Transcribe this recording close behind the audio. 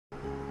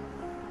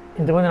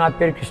ఇంతకుముందు నా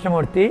పేరు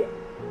కృష్ణమూర్తి,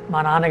 మా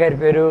నాన్నగారి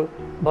పేరు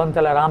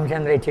బొంతల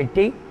రామచంద్రయ్య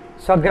చెట్టి,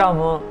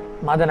 స్వగ్రామం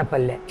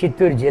మదనపల్లె,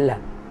 చిత్తూరు జిల్లా.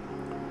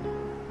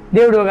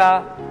 దేవుడు ఒక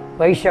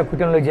వైశ్య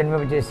కుటుంబంలో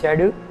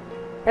జన్మింపజేశాడు.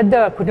 పెద్ద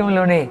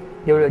కుటుంబంలోనే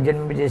దేవుడు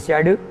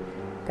జన్మింపజేశాడు.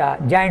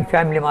 జాయింట్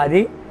ఫ్యామిలీ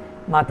మాది.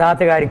 మా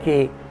తాతగారికి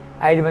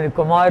 5 మంది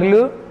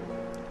కుమారులు,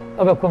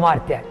 ఒక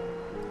కుమార్తె.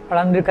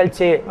 వాళ్ళందరూ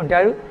కలిసి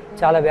ఉంటారు.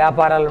 చాలా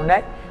వ్యాపారాలు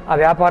ఉన్నాయి. ఆ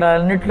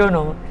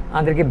వ్యాపారాలన్నింటిలోనూ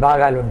అందరికీ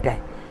భాగాలు ఉంటాయి.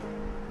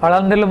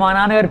 వాళ్ళందరిలో మా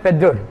నాన్నగారు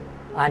పెద్దోడు,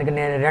 ఆయనకి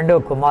నేను 2వ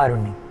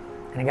కుమారుణ్ణి.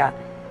 కనుక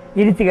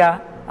ఈ రీతిగా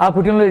ఆ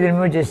కుటుంబంలో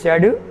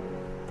జన్మింపజేశాడు.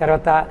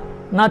 తర్వాత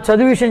నా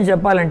చదువు విషయం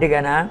చెప్పాలంటే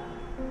కన్నా,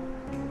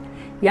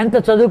 ఎంత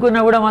చదువుకున్నా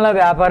కూడా మళ్ళీ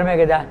వ్యాపారమే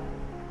కదా,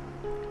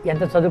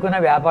 ఎంత చదువుకున్నా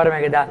వ్యాపారమే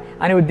కదా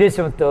అనే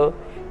ఉద్దేశంతో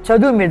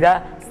చదువు మీద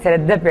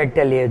శ్రద్ధ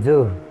పెట్టలేదు.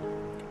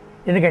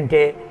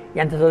 ఎందుకంటే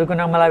ఎంత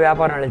చదువుకున్నా మళ్ళీ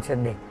వ్యాపారం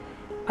నడిచింది.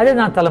 అదే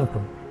నా తలంపు.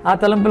 ఆ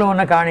తలంపులో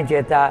ఉన్న కారణం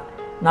చేత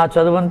నా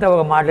చదువంతా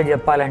ఒక మాటలు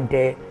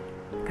చెప్పాలంటే,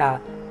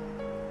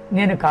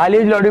 నేను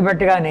కాలేజీలో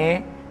అడుగుపెట్టగానే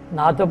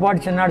నాతో పాటు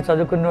చిన్నాడు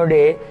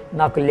చదువుకున్నోడే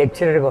నాకు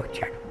లెక్చరర్గా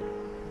వచ్చాడు.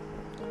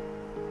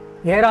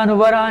 ఏరా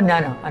నువ్వరా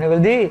అన్నాను.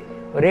 అనుకులది,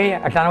 ఒరే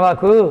అట్లా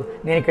అనవాకు,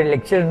 నేను ఇక్కడ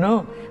లెక్చర్ను,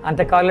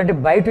 అంత కావాలంటే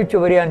బయట వచ్చి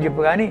ఒరే అని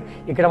చెప్పు, కానీ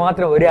ఇక్కడ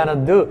మాత్రం ఒరే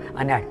అనొద్దు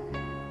అన్నాడు.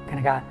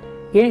 కనుక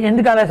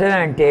ఎందుకు అలా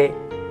చదివానంటే,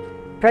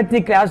 ప్రతి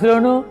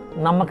క్లాసులోనూ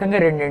నమ్మకంగా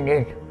 2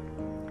 ఏళ్ళు.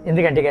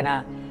 ఎందుకంటే కన్నా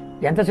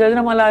ఎంత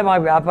చదివినా మళ్ళీ మా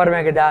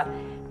వ్యాపారమే కదా.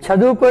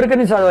 చదువు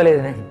కొరకని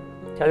చదవలేదు, నేను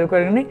చదువు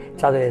కొరకని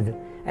చదవలేదు.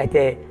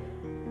 అయితే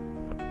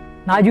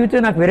నా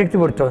జీవితం నాకు విరక్తి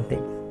పుడుతోంది.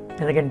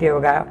 ఎందుకంటే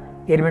ఒక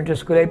ఎలిమెంటరీ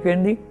స్కూల్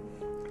అయిపోయింది,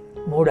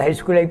 3 హై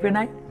స్కూల్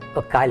అయిపోయినాయి,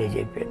 ఒక కాలేజ్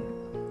అయిపోయింది.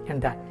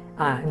 ఎంత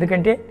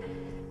ఎందుకంటే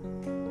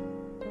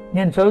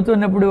నేను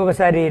చదువుతున్నప్పుడు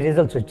ఒకసారి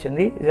రిజల్ట్స్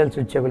వచ్చింది. రిజల్ట్స్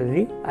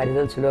వచ్చేకొలది ఆ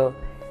రిజల్ట్స్లో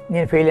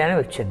నేను ఫెయిల్ అని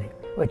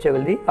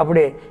వచ్చేకొలది.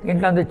 అప్పుడే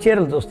ఇంట్లో అందరూ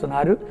చీరలు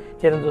చూస్తున్నారు.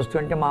 చీరలు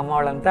చూస్తుంటే మా అమ్మ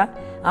వాళ్ళంతా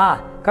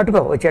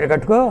కట్టుకో, చీర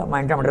కట్టుకో, మా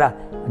ఇంటి రా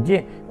వచ్చి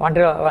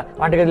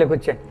వంటగదిలోకి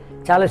వచ్చాను.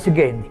 చాలా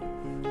సిగ్గయింది.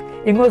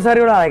 ఇంకోసారి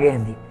కూడా అలాగే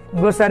అయింది.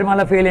 ఇంకోసారి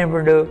మళ్ళీ ఫెయిల్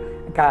అయినప్పుడు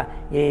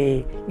ఈ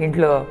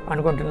ఇంట్లో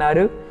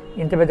అనుకుంటున్నారు,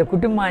 ఇంత పెద్ద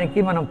కుటుంబానికి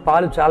మనం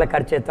పాలు చాలా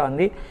ఖర్చు అవుతా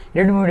ఉంది,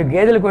 2-3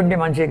 గేదెలు కొంటే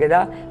మంచిది కదా,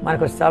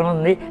 మనకు స్థలం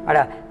ఉంది, అక్కడ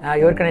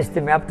ఎవరికైనా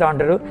ఇస్తే మేపుతా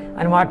ఉంటారు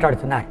అని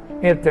మాట్లాడుతున్నారు.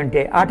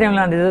 మేపుతుంటే ఆ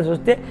టైంలో రిజల్ట్స్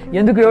చూస్తే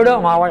ఎందుకు ఎవడో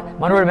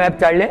మనవాడు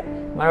మేపుతాళ్లే,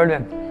 మనవాడు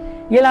మేపు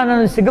ఇలా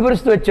నన్ను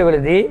సిగ్గుపరుస్తూ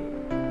వచ్చేవాళ్ళది.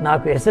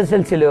 నాకు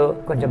SSLCలో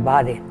కొంచెం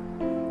బాధే.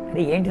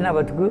 అది ఏంటి నా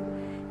బతుకు?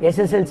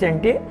 SSLC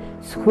అంటే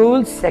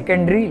school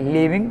secondary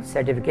leaving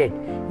certificate,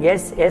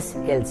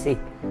 SSLC.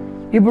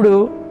 ఇప్పుడు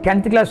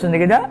 10th క్లాస్ ఉంది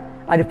కదా,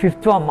 అది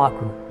 5th ఫామ్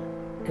మాకు.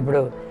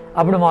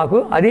 అప్పుడు మాకు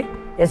అది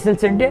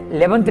SSLC అంటే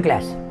 11th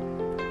క్లాస్.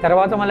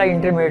 తర్వాత మళ్ళీ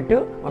ఇంటర్మీడియట్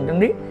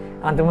ఉంటుంది.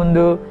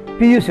 అంతకుముందు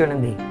PUC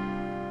ఉంది,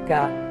 ఇంకా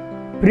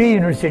ప్రీ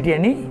యూనివర్సిటీ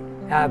అని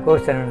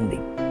కోర్స్ అని ఉంది.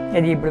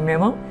 అది ఇప్పుడు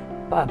మేము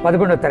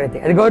 11వ తరగతి,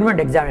 అది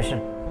గవర్నమెంట్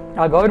ఎగ్జామినేషన్.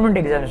 ఆ గవర్నమెంట్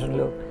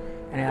ఎగ్జామినేషన్లో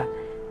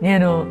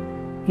నేను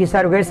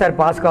ఈసారి ఒకేసారి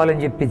పాస్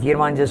కావాలని చెప్పి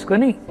తీర్మానం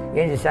చేసుకొని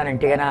ఏం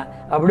చేశానంటే కన్నా,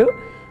 అప్పుడు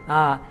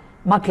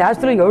మా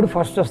క్లాస్లో ఎవడు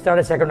ఫస్ట్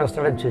వస్తాడో సెకండ్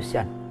వస్తాడో అని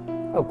చూశాను.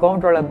 ఒక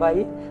కౌంటర్ వాళ్ళ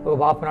అబ్బాయి, ఒక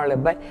బాపన వాళ్ళ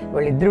అబ్బాయి,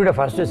 వాళ్ళిద్దరు కూడా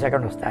ఫస్ట్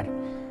సెకండ్ వస్తారు.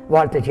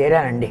 వాళ్ళతో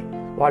చేరానండి.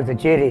 వాళ్ళతో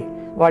చేరి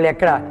వాళ్ళు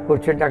ఎక్కడ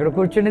కూర్చుంటే అక్కడ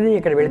కూర్చునేది,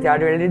 ఇక్కడ వెళితే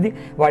ఆడ వెళ్ళేది,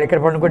 వాళ్ళు ఎక్కడ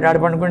పండుకుంటే ఆడ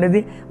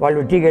పండుకునేది, వాళ్ళు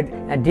టీ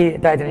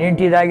తాగితే నేను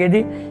టీ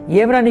తాగేది.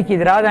 ఏమరా నీకు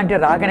ఇది రాదంటే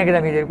రాకనే కదా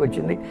మీ దగ్గరికి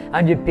వచ్చింది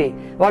అని చెప్పి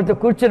వాళ్ళతో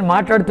కూర్చొని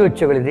మాట్లాడుతూ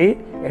వచ్చేవాళ్ళది.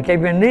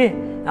 ఎట్లయిపోయింది,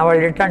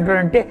 వాళ్ళు ఎట్లా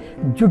అంటారంటే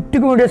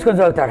జుట్టుకు ఉండేసుకొని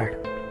చదువుతారు.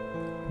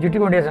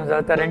 జుట్టుకు ఉండేసుకొని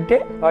చదువుతారంటే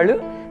వాళ్ళు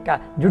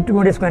జుట్టుకు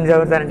ఉండేసుకొని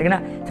చదువుతారంటే కన్నా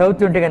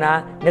చదువుతుంటే కన్నా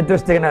నిద్ర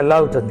వస్తే కన్నా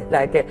లాగుతుంది,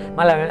 లేకపోతే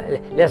మళ్ళీ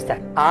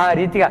లేస్తారు. ఆ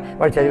రీతిగా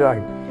వాళ్ళు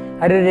చదివేవాళ్ళు.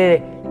 అరే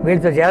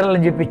వీళ్ళతో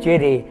చేరాలని చెప్పి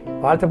చేరి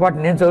వాళ్ళతో పాటు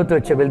నేను చదువుతూ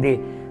వచ్చే కొద్ది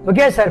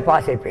ఒకేసారి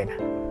పాస్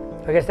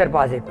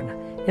అయిపోయినా.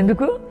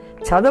 ఎందుకు?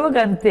 చదవక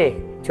అంతే,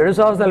 చెడు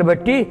సంవత్సరాలు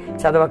బట్టి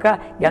చదవక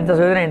ఎంత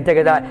చదివినా ఇంతే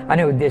కదా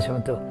అనే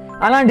ఉద్దేశంతో.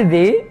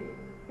 అలాంటిది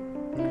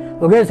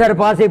ఒకేసారి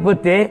పాస్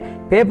అయిపోతే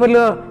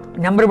పేపర్లో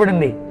నెంబర్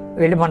పడింది.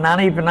 వెళ్ళి మా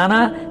నాన్న ఇప్పుడు నాన్న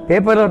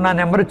పేపర్లో నా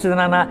నెంబర్ వచ్చింది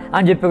నాన్న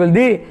అని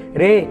చెప్పగలది.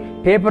 రే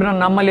పేపర్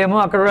నన్ను నమ్మలేము,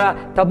 అక్కడ కూడా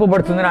తప్పు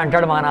పడుతుందని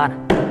అంటాడు మా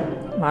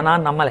నాన్న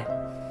నమ్మలే.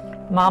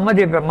 మా అమ్మ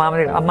చెప్పారు, మా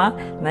అమ్మ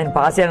నేను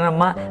పాస్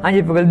అయ్యానమ్మా అని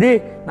చెప్పగలది.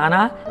 నాన్న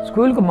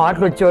స్కూల్కి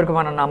మార్కులు వచ్చే వరకు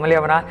మనం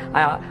నమ్మలేమరా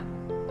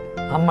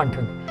అమ్మ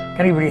అంటుంది.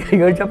 కానీ ఇప్పుడు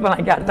ఎవరు చెప్పాలి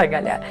నాకు అర్థం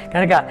కాలే.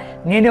 కనుక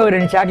నేనే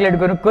 2 చాక్లెట్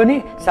కొనుక్కొని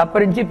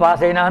సప్పరించి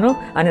పాస్ అయినాను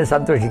అని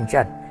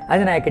సంతోషించాను.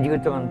 అది నా యొక్క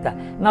జీవితం అంతా.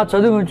 నా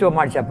చదువు గురించి ఒక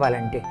మాట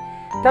చెప్పాలంటే,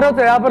 తర్వాత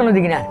వ్యాపారంలో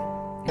దిగినాను.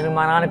 నేను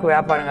మా నాన్నకు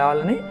వ్యాపారం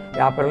కావాలని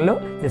వ్యాపారంలో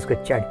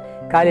తీసుకొచ్చాడు.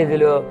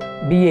 కాలేజీలో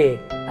BA,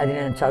 అది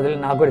నేను చదువు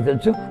నాకు కూడా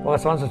తెలుసు, 1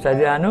 సంవత్సరం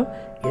చదివాను.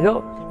 ఏదో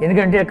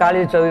ఎందుకంటే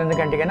కాలేజీ చదువు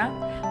ఎందుకంటే కన్నా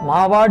మా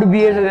వాడు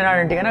BA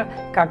చదివినాడంటే కన్నా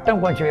కట్టం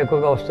కొంచెం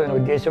ఎక్కువగా వస్తున్న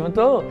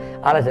ఉద్దేశంతో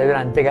అలా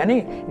చదివాను, అంతేగాని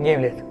ఇంకేం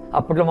లేదు.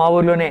 అప్పట్లో మా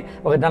ఊర్లోనే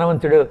ఒక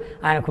ధనవంతుడు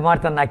ఆయన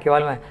కుమార్తెను నాకు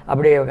ఇవ్వాలని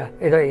అప్పుడే ఒక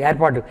ఏదో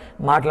ఏర్పాటు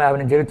మాటలు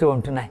అవన్నీ జరుగుతూ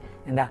ఉంటున్నాయి.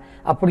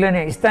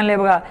 అప్పట్లోనే ఇస్తాను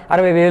లేవుగా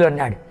 60,000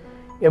 అన్నాడు.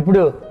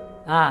 ఎప్పుడు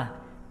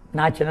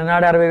నా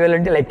చిన్ననాడు 60,000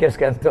 అంటే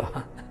లెక్కేసుకెళ్తాం.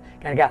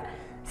 కనుక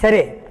సరే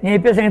నేను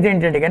చెప్పే సంగతి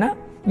ఏంటంటే కన్నా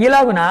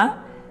ఇలాగున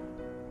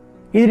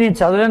ఇది నేను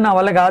చదవలేని నా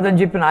వల్ల కాదని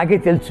చెప్పి నాకే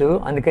తెలుసు.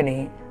 అందుకని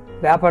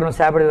వ్యాపారం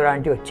సేపటి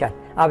లాంటి వచ్చాను.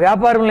 ఆ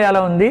వ్యాపారంలో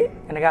ఎలా ఉంది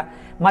కనుక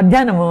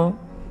మధ్యాహ్నము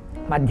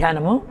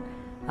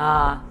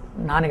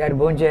నాన్నగారు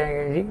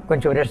భోంచేసి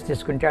కొంచెం రెస్ట్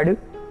తీసుకుంటాడు.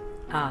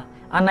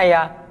 అన్నయ్య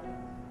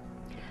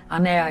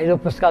ఏదో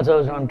పుస్తకాలు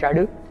చదువుతూ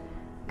ఉంటాడు.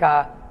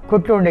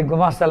 కొట్లో ఉండే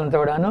గుమాస్తాలంతా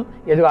కూడాను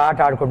ఏదో ఆట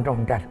ఆడుకుంటూ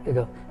ఉంటారు.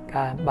 ఏదో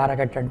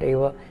బారకట్ట అంటే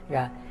ఏవో ఇక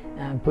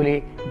పులి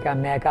ఇంకా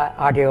మేక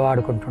ఆట ఏవో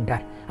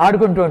ఆడుకుంటుంటారు.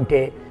 ఆడుకుంటూ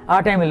ఉంటే ఆ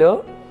టైంలో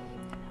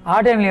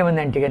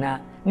ఏముందంటే కన్నా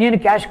నేను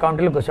క్యాష్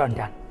కౌంటర్లో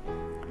కూర్చోంటాను.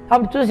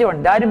 అప్పుడు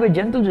చూసేవాడిని, దారిని పోయి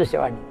జంతువులు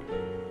చూసేవాడిని.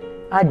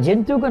 ఆ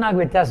జంతువుకు నాకు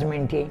వ్యత్యాసం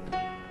ఏంటి,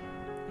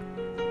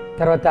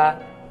 తర్వాత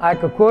ఆ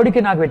యొక్క కోడికి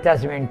నాకు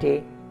వ్యత్యాసం ఏంటి,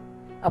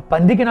 ఆ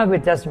పందికి నాకు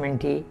వ్యత్యాసం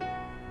ఏంటి,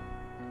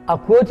 ఆ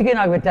కోతికి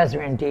నాకు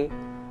వ్యత్యాసం ఏంటి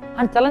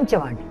అని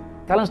తలంచేవాడిని.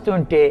 తలంస్తూ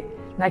ఉంటే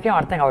నాకేం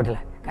అర్థం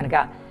కావట్లే. కనుక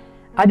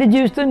అది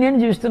జీవిస్తుంది, నేను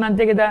జీవిస్తున్నాను,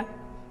 అంతే కదా.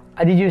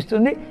 అది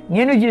జీవిస్తుంది,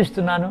 నేను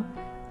జీవిస్తున్నాను.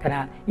 కానీ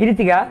ఈ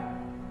రీతిగా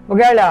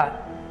ఒకవేళ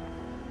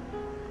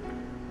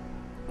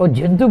ఓ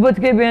జంతువు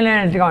బతికే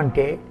మేలైనట్టుగా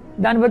ఉంటే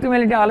దాని బతుకు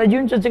మేలంటే అలా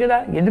జీవించవచ్చు కదా.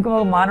 ఎందుకు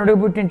మానవుడిగా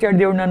పుట్టించాడు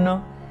దేవుడు నన్ను,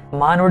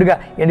 మానవుడిగా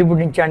ఎందుకు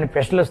పుట్టించాడని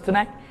ప్రశ్నలు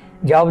వస్తున్నాయి,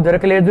 జవాబు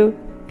దొరకలేదు.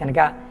 కనుక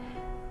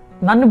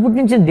నన్ను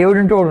పుట్టించిన దేవుడు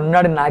అంటూ వాడు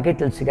ఉన్నాడని నాకే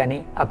తెలుసు. కానీ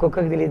ఆ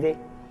కుక్కకి తెలియదే,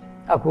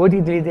 ఆ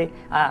కోతికి తెలియదే,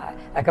 ఆ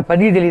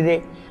పందికి తెలియదే.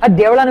 అది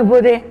దేవళానికి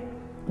పోదే,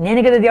 నేను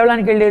కదా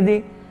దేవళానికి వెళ్ళేది.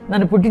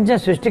 నన్ను పుట్టించిన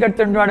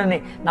సృష్టికర్త ఉన్నాడని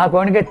నాకు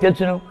ఓనిగా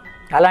తెలుసును.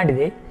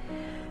 అలాంటిది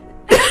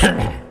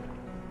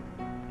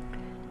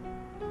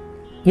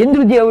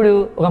ఎందుకు దేవుడు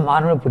ఒక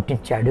మానవుడు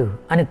పుట్టించాడు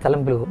అని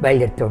తలంపులు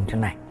బయలుదేరుతూ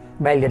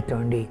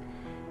ఉండి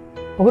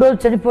ఒకరోజు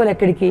చనిపోలే.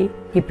 ఎక్కడికి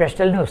ఈ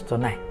ప్రశ్నలనే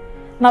వస్తున్నాయి.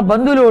 నా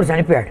బంధువులు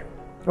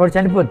వాడు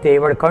చనిపోతే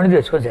వాడు కళ్ళు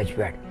తెచ్చుకొని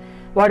చచ్చిపోయాడు.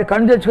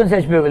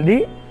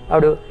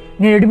 వాడు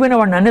నేను ఎడిపోయిన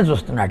వాడు నన్నే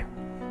చూస్తున్నాడు.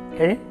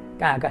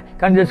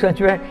 కళ్ళు తెచ్చుకొని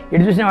చచ్చిపోయాడు,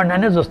 ఎటు చూసిన వాడు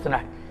నన్నే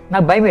చూస్తున్నాడు.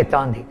 నాకు భయం ఎత్తా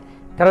ఉంది.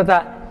 తర్వాత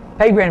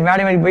పైకి పోయాను, మేడ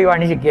మీదకి పోయి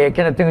వాడిని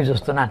కింద తొంగి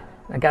చూస్తున్నాను.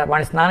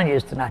 వాడిని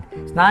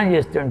స్నానం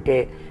చేస్తుంటే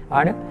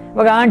వాడు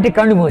ఒక ఆంటీ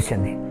కళ్ళు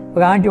మూసింది.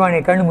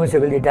 వాడిని కళ్ళు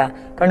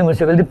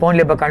మూసేకొలిది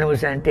పోన్లేబ్బా కళ్ళు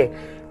మూసానంటే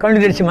కళ్ళు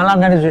తెరిచి మళ్ళా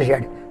అందరినీ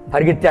చూశాడు.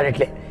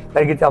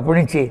 పరిగెత్తి అప్పటి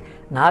నుంచి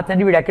నా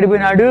తండ్రి వీడు ఎక్కడికి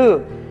పోయినాడు,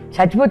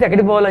 చచ్చిపోతే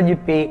ఎక్కడికి పోవాలని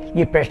చెప్పి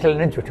ఈ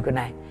ప్రశ్నలను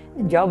చుట్టుకున్నాయి.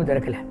 జవాబు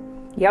దొరకలే,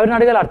 ఎవరిని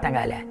అడగాలో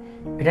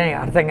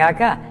అర్థం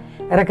కాక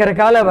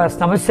రకరకాల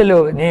సమస్యలు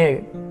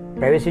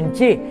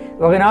ప్రవేశించి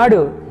ఒకనాడు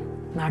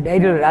నా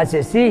డైరీలో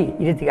రాసేసి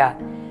ఈ రీతిగా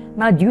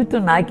నా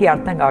జీవితం నాకే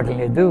అర్థం కావటం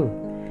లేదు,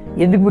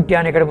 ఎందుకు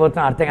పుట్టాను ఎక్కడ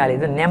పోతాను అర్థం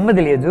కాలేదు,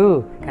 నెమ్మది లేదు,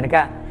 కనుక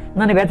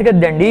నన్ను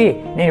వెతకద్దండి,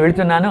 నేను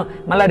వెళుతున్నాను,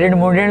 మళ్ళీ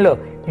 2-3 ఏళ్ళు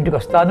ఇంటికి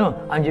వస్తాను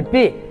అని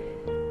చెప్పి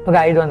ఒక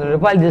 500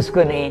 రూపాయలు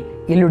తీసుకొని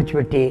ఇల్లు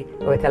విడిచిపెట్టి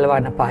ఒక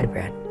తెల్లవారిన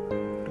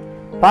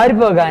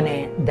పారిపోగానే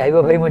దైవ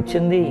భయం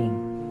వచ్చింది.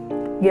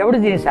 ఎవడు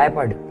దీనికి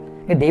సాయపడు,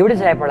 ఇక దేవుడే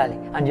సాయపడాలి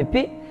అని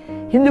చెప్పి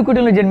హిందూ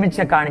కుటుంబంలో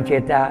జన్మించిన కారణం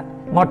చేత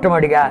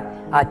మొట్టమొదటిగా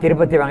ఆ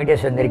తిరుపతి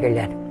వెంకటేశ్వరం దగ్గరికి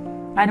వెళ్ళాను.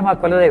 ఆయన మా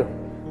కులదైవం.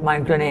 మా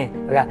ఇంట్లోనే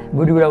ఒక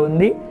గుడి కూడా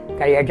ఉంది.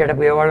 ఏటేట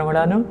పోయేవాళ్ళం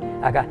కూడాను.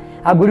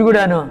 ఆ గుడి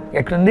కూడాను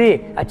ఎట్లుంది,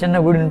 ఆ చిన్న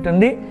గుడి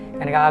ఉంటుంది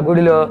కనుక ఆ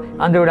గుడిలో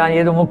అందరూ కూడా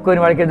ఏదో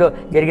మొక్కుని వాళ్ళకి ఏదో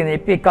జరిగిందని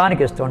చెప్పి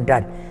కానుకేస్తూ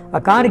ఉంటారు. ఆ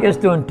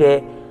కానుకేస్తూ ఉంటే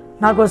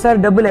నాకు ఒకసారి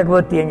డబ్బు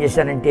లేకపోతే ఏం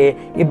చేశానంటే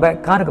ఈ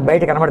కానుక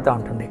బయట కనబడతా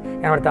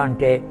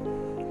ఉంటే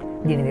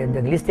దీని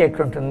తగిలిస్తే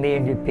ఎట్లుంటుంది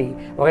అని చెప్పి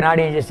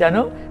ఒకనాడు ఏం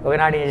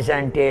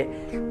చేశానంటే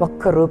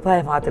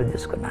 ₹1 మాత్రం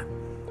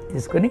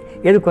తీసుకుని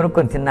ఏదో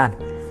కొనుక్కొని తిన్నాను.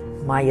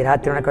 ఈ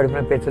రాత్రి ఉన్న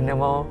కడుపున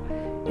పెడుతుందేమో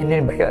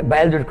నేను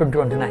బయలుదేరుకుంటూ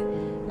ఉంటున్నాయి.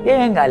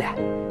 ఏం కాలే,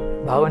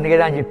 బాగుంది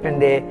కదా అని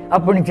చెప్పింది.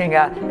 అప్పటి నుంచి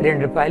ఇంకా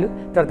 ₹2,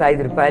 తర్వాత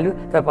 ₹5,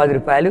 తర్వాత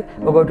 ₹10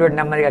 ఒకటి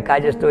నెమ్మదిగా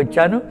కాజేస్తూ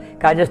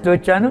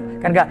వచ్చాను.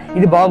 కనుక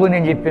ఇది బాగుంది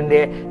అని చెప్పింది.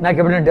 నాకు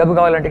ఎప్పుడైనా డబ్బు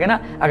కావాలంటే కన్నా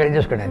అక్కడ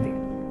తీసుకునేది.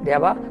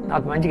 దేవా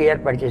నాకు మంచిగా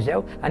ఏర్పాటు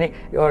చేసావు అని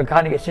ఎవరు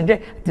కానుక ఇస్తుంటే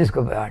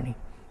తీసుకోపోయేవాడిని.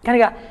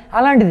 కనుక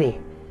అలాంటిది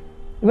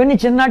ఇవన్నీ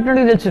చిన్నటి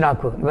నుండి తెలుసు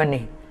నాకు.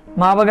 ఇవన్నీ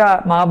మా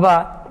అబ్బ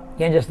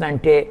ఏం చేస్తున్నా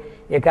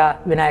ఇక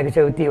వినాయక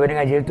చవితి ఇవన్నీ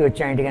జరుగుతూ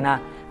వచ్చాయంటే కన్నా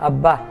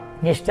అబ్బా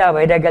నిష్ఠ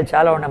వైరాగ్యాలు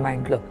చాలా ఉన్నాయి మా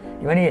ఇంట్లో,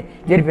 ఇవన్నీ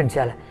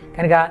జరిపించాలి.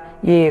 కనుక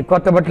ఈ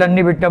కొత్త బట్టలు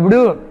అన్నీ పెట్టినప్పుడు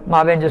మా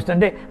అబ్బాయి ఏం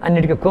చేస్తుంటే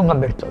అన్నిటికీ కుంకం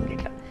పెడుతుంది.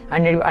 ఇట్లా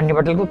అన్ని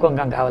బట్టలకు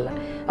కుంకం కావాలా.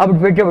 అప్పుడు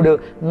పెట్టేప్పుడు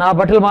నా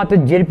బట్టలు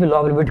మాత్రం జరిపి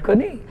లోపల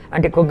పెట్టుకొని,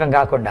 అంటే కుంకం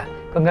కాకుండా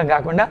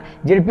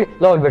జరిపి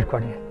లోపల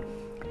పెట్టుకోండి.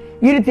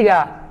 ఈ రీతిగా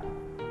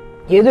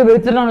ఏదో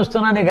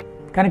వస్తున్నానే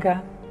కనుక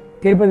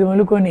తిరుపతి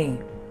మొదలుకొని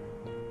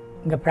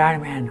ఇంకా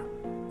ప్రాణమయ్యాను.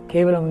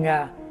 కేవలం ఇంకా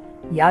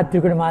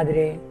యాత్రికుడి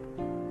మాదిరే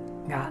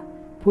ఇంకా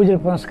పూజల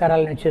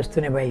పునస్కారాలను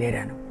చేస్తూనే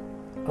బయలుదేరాను.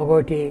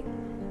 ఒకటి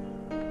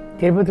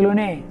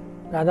తిరుపతిలోనే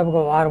దాదాపుగా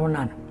 1 వారం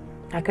ఉన్నాను.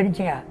 అక్కడి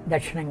నుంచి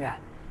దక్షిణంగా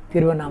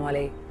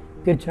తిరువన్నామలై,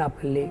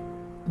 తిరుచునాపల్లి,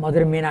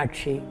 మధుర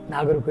మీనాక్షి,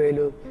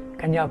 నాగర్కోయిలు,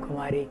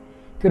 కన్యాకుమారి,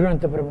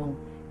 తిరువనంతపురం,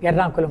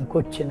 ఎర్నాకుళం,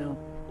 కొచ్చిన్,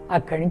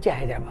 అక్కడి నుంచి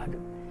హైదరాబాదు.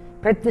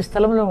 ప్రతి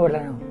స్థలంలో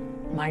కూడాను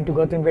మా ఇంటి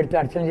గోత్రం పెడుతూ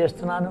అర్చన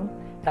చేస్తున్నాను,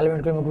 తల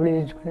వెంట్రుకలు ముక్కుబడి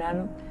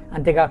తెచ్చుకున్నాను.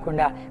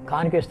 అంతేకాకుండా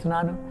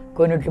కానుకేస్తున్నాను,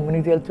 కోనేట్లు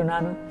మునిగి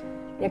తేలుతున్నాను.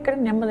 ఎక్కడ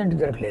నెమ్మది అంటూ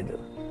దొరకలేదు.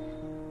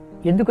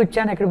 ఎందుకు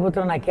వచ్చాను, ఎక్కడ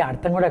పోతున్నా నాకే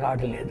అర్థం కూడా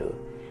కావటం లేదు.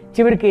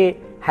 చివరికి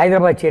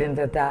హైదరాబాద్ చేరిన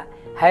తర్వాత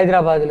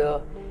హైదరాబాదులో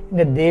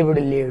ఇంకా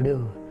దేవుడు లేడు,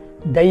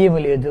 దయ్యము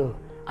లేదు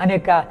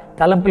అనేక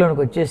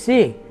తలంపులోనికి వచ్చేసి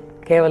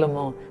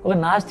కేవలము ఒక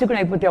నాస్తికుని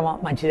అయిపోతే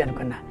మంచిది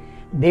అనుకున్నా,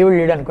 దేవుడు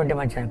లేడు అనుకుంటే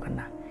మంచిది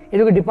అనుకున్నా.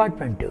 ఇది ఒక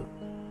డిపార్ట్మెంటు,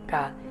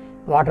 ఇంకా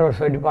water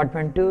works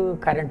department,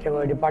 current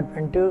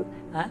department,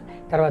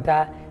 తర్వాత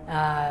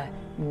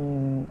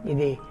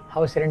ఇది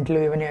హౌస్ రెంట్లు,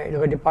 ఇవన్నీ ఇది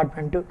ఒక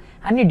డిపార్ట్మెంటు.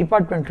 అన్ని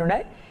డిపార్ట్మెంట్లు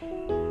ఉన్నాయి.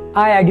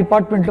 ఆ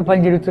డిపార్ట్మెంట్లో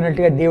పని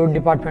జరుగుతున్నట్టుగా దేవుడి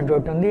డిపార్ట్మెంట్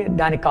ఒకటి ఉంది,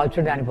 దానికి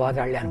కాల్చు దానికి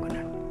పోతాడులే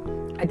అనుకున్నాను.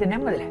 అయితే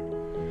నెమ్మదిలే,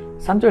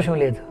 సంతోషం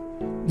లేదు,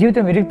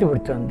 జీవితం విరక్తి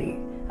పుడుతుంది.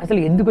 అసలు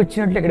ఎందుకు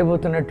వచ్చినట్లు ఎక్కడ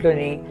పోతున్నట్లు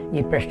అని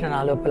ఈ ప్రశ్న నా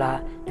లోపల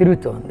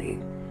తిరుగుతోంది.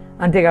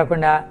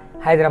 అంతేకాకుండా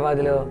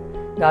హైదరాబాద్లో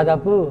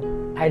దాదాపు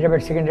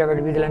హైదరాబాద్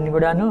సికింద్రాబాద్ వీధులన్నీ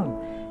కూడాను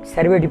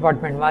సర్వే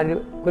డిపార్ట్మెంట్ మాదిరి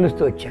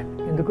కొలుస్తూ వచ్చాను.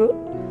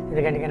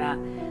 ఎందుకంటే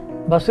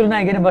బస్సులు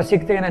ఉన్నాయి కానీ బస్సు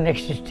ఎక్కితే కానీ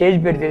నెక్స్ట్ స్టేజ్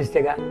పేరు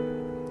తెలిస్తేగా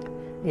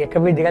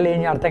ఎక్కబోయి దిగాలి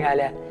ఏం అర్థం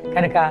కాలే.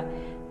 కనుక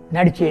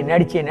నడిచి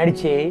నడిచి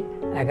నడిచి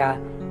ఇక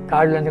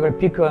కాళ్ళు అంతా కూడా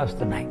పీక్కు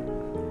వస్తున్నాయి.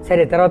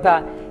 సరే, తర్వాత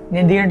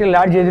నేను దిగినట్టు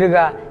లాడ్జ్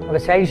ఎదురుగా ఒక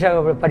సైకిల్ షాప్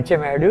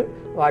పరిచయం అయ్యాడు.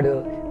 వాడు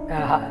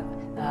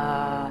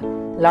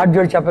లాడ్జ్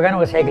జోడు చెప్పగానే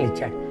ఒక సైకిల్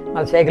ఇచ్చాడు.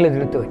 మళ్ళీ సైకిల్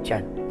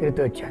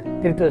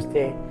తిరుగుతూ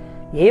వస్తే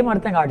ఏం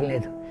అర్థం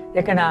కావట్లేదు.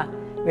 ఎక్కడ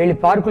వెళ్ళి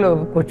పార్కులో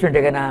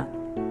కూర్చుంటే కన్నా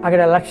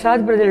అక్కడ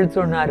లక్షాది ప్రజలు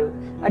వెళుతున్నారు.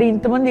 అరే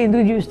ఇంతమంది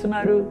ఎందుకు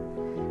జీవిస్తున్నారు?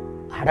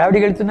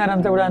 హడావిడికి వెళ్తున్నారు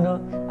అంతా కూడాను.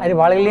 అది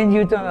వాళ్ళకి లేని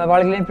జీవితం,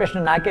 వాళ్ళకి లేని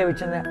ప్రశ్న నాకే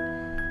వచ్చిందా?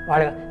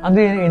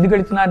 అందులో ఎందుకు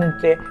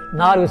వెళుతున్నారంటే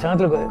 4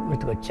 సంగతులు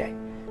గుర్తుకొచ్చాయి.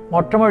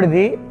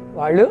 మొట్టమొదటిది,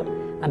 వాళ్ళు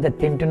అంత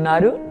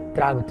తింటున్నారు,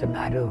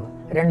 త్రాగుతున్నారు.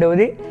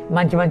 రెండవది,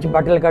 మంచి మంచి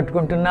బట్టలు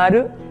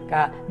కట్టుకుంటున్నారు,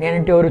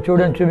 నేనంటే ఎవరు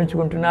చూడని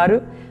చూపించుకుంటున్నారు.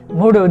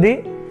 మూడవది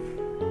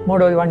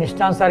వాడిని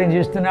ఇష్టానుసారం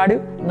చూస్తున్నాడు.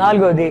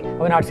 నాలుగవది,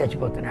 ఒకనాడు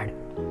చచ్చిపోతున్నాడు.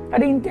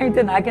 అది ఇంత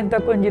అయితే నాకేం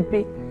తక్కువ అని చెప్పి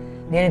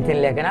నేనేం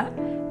తినలేకనా,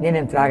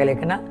 నేనేం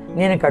త్రాగలేకనా,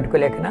 నేనేం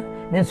కట్టుకోలేకనా,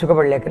 నేను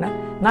సుఖపడలేకనా,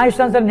 నా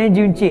ఇష్టానుసారం నేను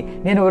జీవించి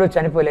నేను ఎవరో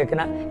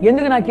చనిపోలేకనా,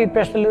 ఎందుకు నాకు ఈ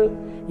ప్రశ్నలు,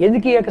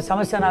 ఎందుకు ఈ యొక్క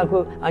సమస్య నాకు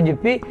అని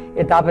చెప్పి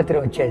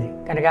తాపత్రయం వచ్చేది.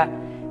 కనుక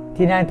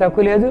తినే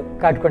తక్కువ లేదు,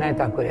 కట్టుకునే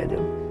తక్కువ లేదు.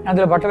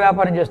 అందులో బట్టల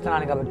వ్యాపారం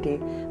చేస్తున్నాను కాబట్టి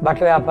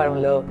బట్టల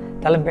వ్యాపారంలో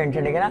తలంపు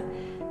ఏంటంటే కన్నా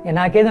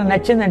నాకేదైనా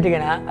నచ్చిందంటే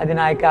కన్నా అది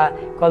నా యొక్క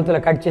కొలతలో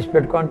కట్ చేసి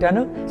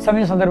పెట్టుకుంటాను.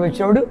 సమయం సందర్భం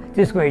ఇచ్చినప్పుడు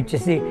తీసుకుని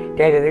ఇచ్చేసి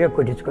టైలర్గా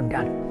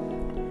కుట్టించుకుంటాను.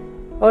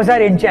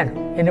 ఒకసారి ఎంచాను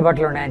ఎన్ని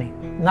బట్టలు ఉన్నాయని.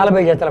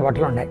 40 జతల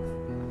బట్టలు ఉన్నాయి.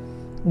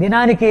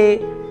 దినానికి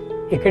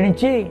ఇక్కడి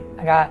నుంచి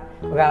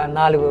ఒక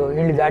 4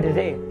 ఇళ్ళు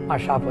దాటితే మా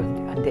షాప్ ఉంది.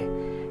 అంతే.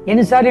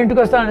 ఎన్నిసార్లు ఇంటికి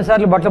వస్తాను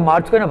అన్నిసార్లు బట్టలు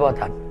మార్చుకొని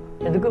పోతాను.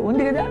 ఎందుకు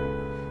ఉంది కదా,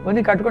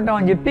 ఉంది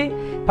కట్టుకుంటామని చెప్పి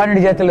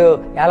 12 జతలు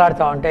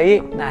ఏలాడుతూ ఉంటాయి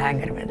నా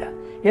హ్యాంగర్ మీద.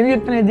 ఎందుకు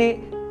చెప్తున్నది?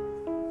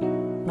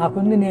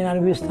 నాకుంది, నేను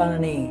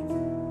అనుభవిస్తానని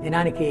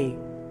దినానికి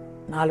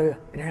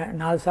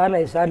 4 సార్లు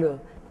 5 సార్లు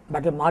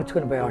బట్టలు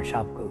మార్చుకొని పోయేవాడు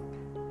షాప్కు.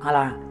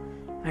 అలా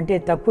అంటే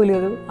తక్కువ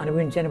లేదు,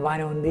 అనుభవించని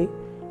బాగానే ఉంది,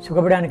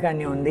 సుఖపడానికి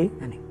అన్నీ ఉంది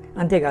అని.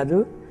 అంతేకాదు,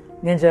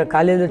 నేను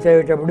కాలేజీలో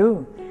చదివేటప్పుడు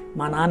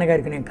మా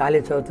నాన్నగారికి నేను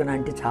కాలేజ్ చదువుతున్నా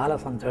అంటే చాలా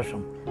సంతోషం.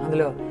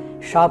 అందులో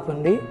షాప్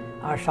ఉంది,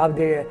 ఆ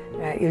షాప్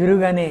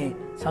ఎదురుగానే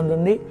సందు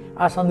ఉంది.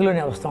 ఆ సందులో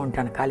నేను వస్తూ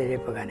ఉంటాను. కాలేజ్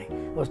అయిపోగానే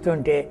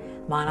వస్తుంటే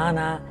మా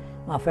నాన్న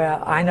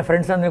ఆయన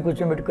ఫ్రెండ్స్ అందరూ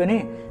కూర్చోబెట్టుకొని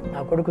నా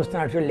కొడుకు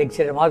వస్తున్నాడు,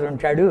 లెక్చరర్ మాత్రం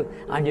ఉంటాడు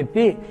అని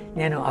చెప్పి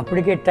నేను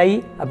అప్పటికే టై,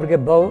 అప్పటికే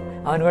బౌ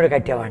అవన్నీ కూడా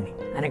కట్టేవాడిని.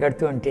 ఆయన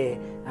కడుతూ ఉంటే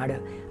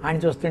ఆయన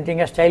చూస్తుంటే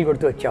ఇంకా స్టైల్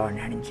కొడుతూ వచ్చేవాడిని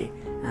ఆయన నుంచి.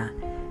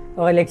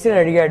 ఒక లెక్చరర్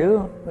అడిగాడు,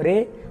 రే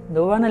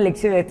నువ్వన్నా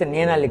లెక్చరర్ అయితే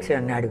నేనా లెక్చరర్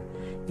అన్నాడు.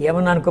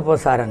 ఏమన్నా అనుకోపో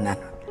సార్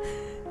అన్నాను.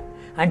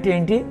 అంటే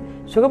ఏంటి,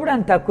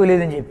 సుఖపడానికి తక్కువ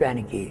లేదని చెప్పి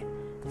ఆయనకి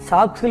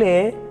సాక్సులే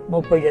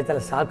 30 జతల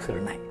సాక్సులు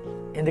ఉన్నాయి.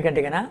 ఎందుకంటే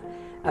కన్నా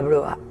అప్పుడు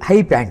high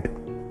pant,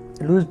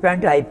 loose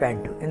pant, high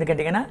pant.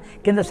 ఎందుకంటే కన్నా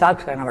కింద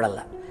సాక్స్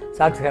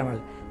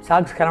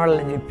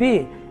కనబడాలని చెప్పి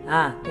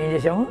ఏం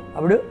చేసాము,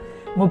 అప్పుడు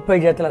 30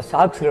 జతల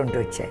సాక్సులు ఉంటూ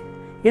వచ్చాయి.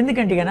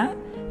 ఎందుకంటే కన్నా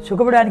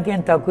సుఖపడానికి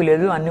ఏం తక్కువ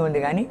లేదు, అన్నీ ఉంది,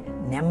 కానీ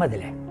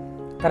నెమ్మదిలే.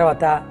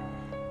 తర్వాత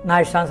నా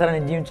ఇష్టానుసారం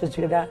నేను జీవించవచ్చు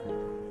కదా.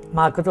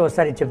 మా అక్కతో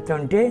ఒకసారి చెప్తూ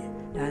ఉంటే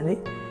అది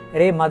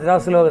రే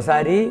మద్రాసులో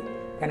ఒకసారి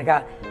కనుక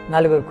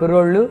 4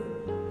 కుర్రోళ్ళు,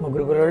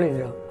 3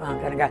 కుర్రోళ్ళు,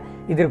 కనుక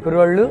 2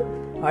 కుర్రోళ్ళు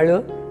వాళ్ళు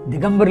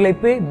దిగంబరులు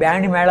అయిపోయి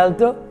బ్యాండ్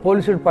మేళాలతో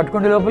పోలీసులు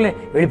పట్టుకునే లోపలే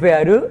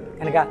వెళ్ళిపోయారు.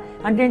 కనుక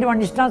అంటే ఏంటి,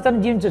 వాడిని ఇష్టానుసారం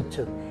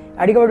జీవించవచ్చు,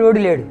 అడిగేవాడు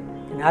ఓడి లేడు.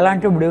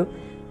 అలాంటప్పుడు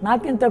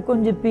నాకేం తక్కువ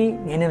అని చెప్పి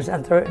నేనే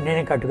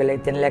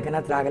తినలేకనా,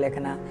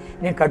 త్రాగలేకనా,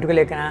 నేను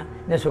కట్టుకోలేకనా,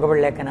 నేను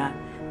సుఖపడలేకనా,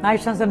 నా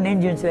ఇష్టానుసారం నేను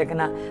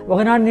జీవించలేకనా,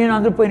 ఒకనాడు నేను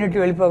అందరూ పోయినట్టు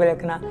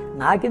వెళ్ళిపోగలేకనా,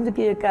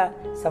 నాకెందుకు ఈ యొక్క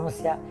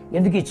సమస్య,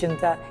 ఎందుకు ఈ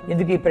చింత,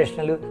 ఎందుకు ఈ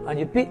ప్రశ్నలు అని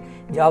చెప్పి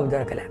జవాబు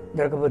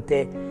దొరకపోతే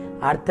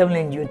అర్థం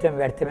లేని జీవితం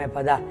వ్యర్థమే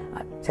పద,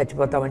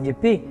 చచ్చిపోతామని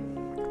చెప్పి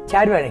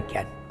చార్వాన్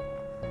ఎక్కాను.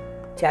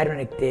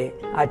 చార్వాన్ ఎక్కితే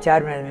ఆ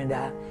చార్వాన్ మీద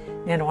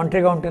నేను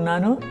ఒంటరిగా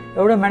ఉంటున్నాను.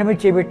 ఎవడో మెడ మీద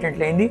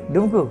చేపెట్టినట్లయింది,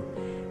 దుమ్కు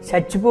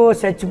చచ్చిపో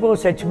చచ్చిపో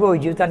చచ్చిపో, ఈ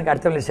జీవితానికి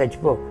అర్థం లేదు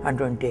చచ్చిపో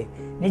అంటుంటే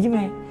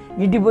నిజమే.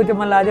 ఇంటికి పోతే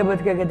మళ్ళీ అదే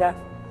బతికే కదా,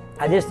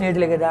 అదే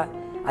స్నేహితులే కదా,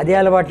 అదే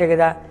అలవాట్లే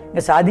కదా,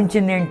 ఇంకా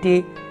సాధించింది ఏంటి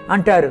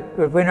అంటారు.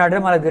 పోయినాడే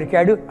మళ్ళీ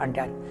దొరికాడు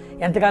అంటారు.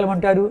 ఎంతకాలం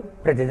అంటారు?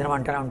 ప్రతిదినం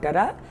అంటారా?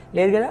 ఉంటారా?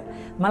 లేదు కదా.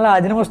 మళ్ళీ ఆ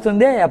దినం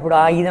వస్తుందే, అప్పుడు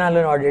ఆ 5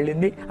 దినాల్లోనే వాడు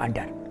వెళ్ళింది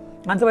అంటారు.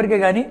 అంతవరకే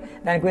కానీ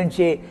దాని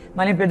గురించి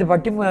మళ్ళీ పెద్ద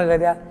పట్టింపు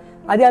కదా.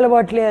 అదే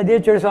అలవాట్లే, అదే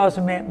చెడు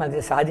సాహసమే,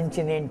 మళ్ళీ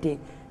సాధించింది ఏంటి,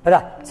 పదా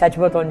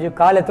చచ్చిపోతామని చెప్పి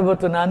కాలు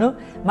ఎత్తబోతున్నాను.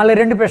 మళ్ళీ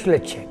 2 ప్రశ్నలు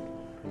వచ్చాయి.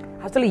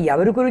 అసలు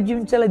ఎవరి గురించి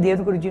జీవించాలా,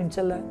 దేవుని గురించి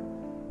జీవించాలా?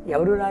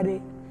 ఎవరు రాదే,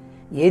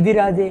 ఏది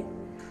రాదే.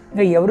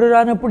 ఇంకా ఎవరు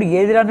రానప్పుడు,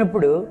 ఏది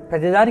రానప్పుడు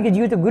ప్రతిదానికి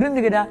జీవిత గురి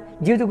ఉంది కదా.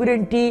 జీవిత గురి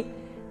ఏంటి?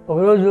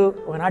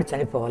 ఒకనాడు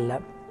చనిపోవాలా.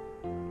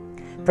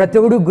 ప్రతి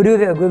ఒక్కడు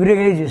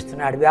గురిగా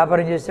చూస్తున్నాడు.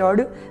 వ్యాపారం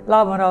చేసేవాడు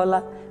లాభం రావాలా,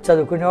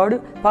 చదువుకునేవాడు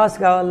పాస్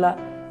కావాలా,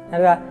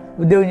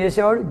 ఉద్యోగం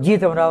చేసేవాడు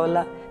జీతం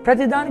రావాలా.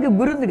 ప్రతిదానికి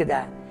గురి ఉంది కదా.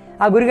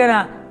 ఆ గురిగానే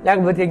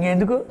లేకపోతే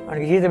ఇంకెందుకు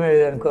మనకి జీతం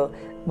లేదనుకో,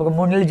 ఒక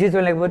 3 నెలల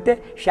జీతం లేకపోతే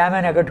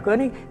షామానా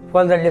కట్టుకొని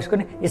పూలదండలు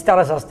వేసుకొని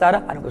ఇస్తారా సస్తారా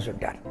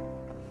అనుకుంటుంటారు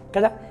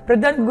కదా.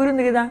 ప్రతిదానికి గురి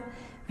ఉంది కదా.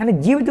 కానీ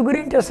జీవిత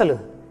గురించి అసలు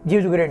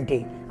జీవిత గురించి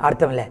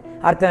అర్థం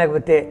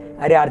లేకపోతే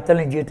అరే అర్థం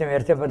జీవితం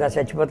వ్యర్థపోతా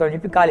చచ్చిపోతామని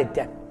చెప్పి కాలు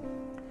ఎత్తాను.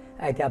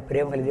 అయితే ఆ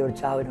ప్రేమ గల దేవుడు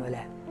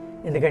చావునివ్వలే.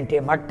 ఎందుకంటే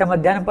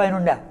మధ్యాహ్నం పైన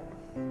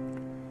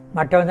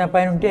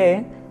ఉంటే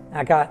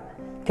నాకు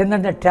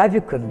కిందంతా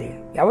ట్రాఫిక్ ఉంది,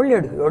 ఎవడు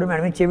లేడు, ఎవడు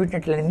మేడం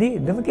చేపెట్టినట్లయింది,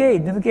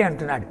 దుమికే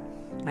అంటున్నాడు.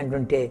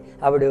 అంటుంటే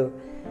అప్పుడు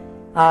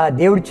ఆ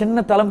దేవుడు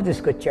చిన్న తలంపు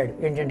తీసుకొచ్చాడు.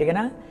 ఏంటంటే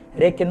కన్నా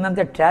రే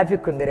కిందంతా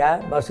ట్రాఫిక్ ఉందిరా,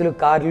 బస్సులు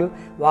కార్లు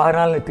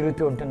వాహనాలను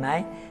తిరుగుతూ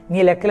ఉంటున్నాయి, నీ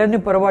లెక్కలన్నీ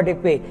పొరపాటు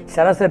అయిపోయి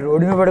సరాసరి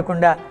రోడ్డు మీద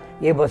పడకుండా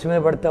ఏ బస్సు మీద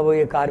పడతావో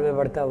ఏ కారు మీద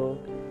పడతావో,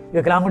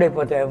 వికలాంగుడు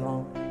అయిపోతావేమో,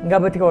 ఇంకా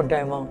బతిక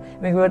ఉంటాయేమో,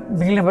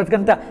 మిగిలిన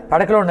బతుకంతా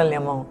పడకలో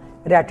ఉండాలేమో.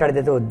 రే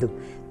అట్టాడితే వద్దు,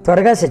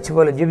 త్వరగా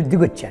చచ్చిపోవాలని చెప్పి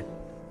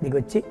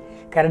దిగొచ్చి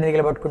కరెంట్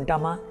దిగలు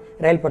పట్టుకుంటామా,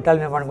 రైలు పట్టాల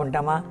మీద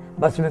పడుకుంటామా,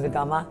 బస్సు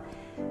మిగుతామా,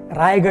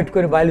 రాయి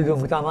కట్టుకొని బాయిలు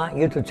దొంగుతామా,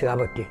 ఈతొచ్చు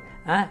కాబట్టి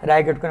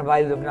రాయి కట్టుకొని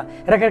బాయిలు దొంగతామా,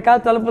 రకరకాల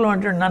తలుపులు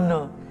అంటాడు. నన్ను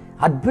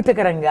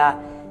అద్భుతకరంగా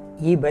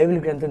ఈ బైబిల్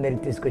గ్రంథం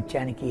దగ్గరికి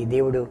తీసుకొచ్చానికి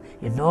దేవుడు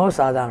ఎన్నో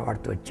సాధన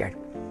పడుతూ వచ్చాడు.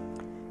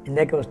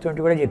 ఇందాక వస్తుంటే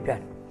కూడా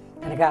చెప్పాను.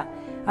 కనుక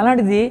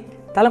అలాంటిది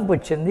తలంపు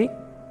వచ్చింది.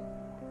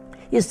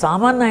 ఈ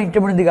సామాన్ నా ఇంటి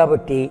ఉంది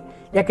కాబట్టి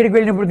ఎక్కడికి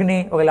వెళ్ళినప్పటికీ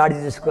ఒక లాడ్జి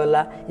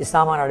తీసుకోవాలా, ఈ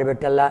సామాన్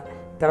ఆడబెట్టాలా,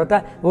 తర్వాత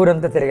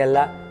ఊరంతా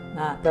తిరగల్లా,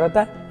 తర్వాత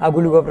ఆ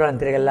గుళ్ళు గోపురాలను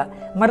తిరగల్లా,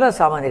 మరలా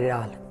సామాన్ తిరిగి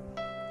రావాలి.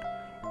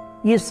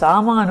 ఈ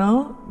సామాను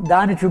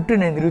దాని చుట్టూ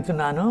నేను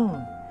తిరుగుతున్నాను,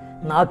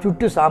 నా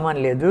చుట్టూ సామాన్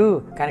లేదు.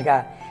 కనుక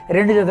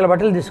 2 జతల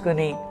బట్టలు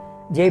తీసుకొని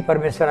జై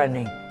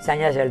పరమేశ్వరాన్ని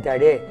సన్యాసి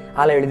వెళ్తాడే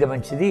అలా వెళితే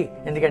మంచిది.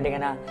 ఎందుకంటే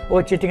కన్నా ఓ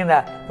చెట్టు కింద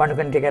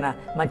పండుకుంటే కన్నా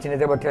మంచి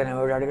నిద్ర పట్టాలని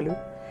ఎవడు అడగలు,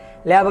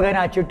 లేవగానే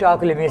ఆ చుట్టూ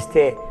ఆకులు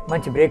వేస్తే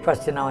మంచి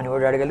బ్రేక్ఫాస్ట్ తిన్నామని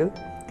ఎవడు అడగలు.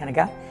 కనుక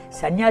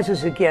సన్యాసి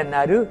సుఖి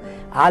అన్నారు,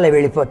 అలా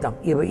వెళ్ళిపోతాం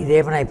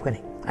ఇదేమైనా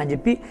అయిపోయి అని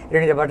చెప్పి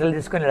 2 బట్టలు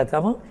తీసుకొని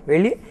వెళ్తాము.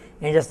 వెళ్ళి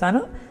ఏం చేస్తాను,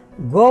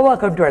 గోవా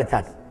కంటూ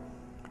వెళ్తాను.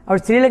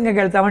 అప్పుడు శ్రీలంకకి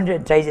వెళ్తామని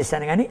ట్రై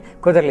చేశాను కానీ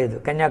కుదరలేదు.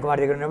 కన్యాకుమారి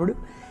దగ్గర ఉన్నప్పుడు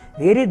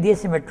వేరే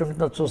దేశం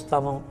ఎట్టుంటుందో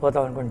చూస్తాము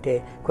పోతాం అనుకుంటే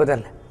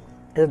కుదరలే.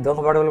 ఏదో దొంగ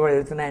పడవలు కూడా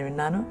వెళ్తున్నాయని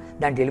విన్నాను,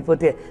 దాంట్లో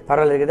వెళ్ళిపోతే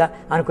పర్వాలేదు కదా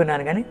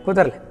అనుకున్నాను కానీ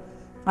కుదరలే.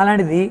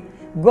 అలాంటిది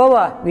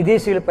గోవా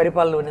విదేశీయుల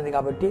పరిపాలన ఉన్నది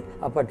కాబట్టి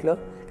అప్పట్లో,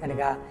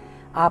 కనుక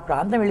ఆ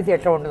ప్రాంతం వెళితే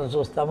ఎట్లా ఉంటుందో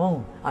చూస్తాము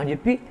అని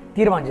చెప్పి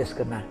తీర్మానం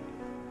చేసుకున్నాను.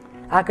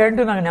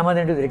 అక్కడంటూ నాకు నెమ్మది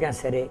అంటూ దొరికినా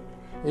సరే,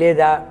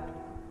 లేదా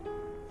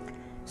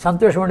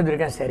సంతోషం అంటూ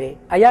దొరికినా సరే,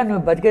 అయ్యా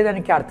నువ్వు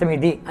బతికేదానికి అర్థం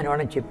ఇది అని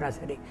వాడని చెప్పినా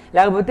సరే,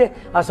 లేకపోతే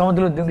ఆ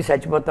సముద్రంలో దుంగి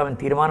చచ్చిపోతామని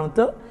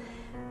తీర్మానంతో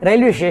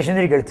రైల్వే స్టేషన్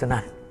దగ్గరికి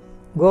వెళ్తున్నాను.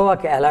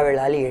 గోవాకి ఎలా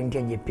వెళ్ళాలి ఏంటి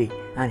అని చెప్పి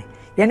అని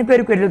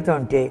ఎన్క్వైరీకి వెళ్తూ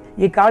ఉంటే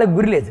ఈ కాళ్ళకి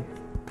గురి లేదు,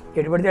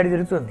 ఎటు పడితే అటు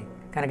తిరుగుతుంది.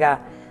 కనుక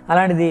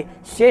అలాంటిది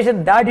స్టేషన్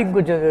దాటి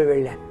ఇంకొంచెం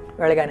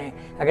వెళ్ళగానే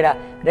అక్కడ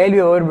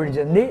రైల్వే ఓవర్ బ్రిడ్జ్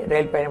ఉంది,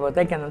 రైలు పైన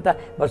పోతాయి, కిందంతా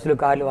బస్సులు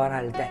కార్లు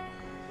వాహనాలు వెళ్తాయి.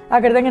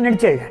 అక్కడ దగ్గర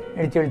నడిచి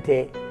వెళ్తే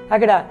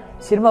అక్కడ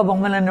సినిమా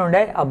బొమ్మలన్నీ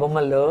ఉన్నాయి. ఆ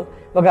బొమ్మల్లో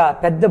ఒక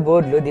పెద్ద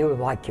బోర్డులో దేవుడి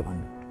వాక్యం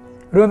ఉంది.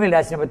 రోమిలు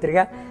రాసిన పత్రిక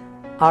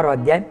 6వ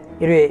అధ్యాయం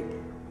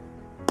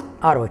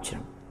 26వ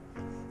వచనం,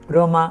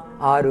 రోమా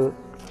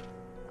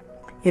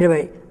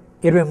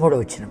 6:23వ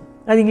వచనం.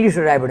 అది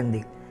ఇంగ్లీష్లో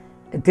రాయబడింది.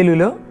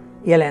 తెలుగులో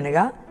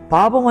ఎలానగా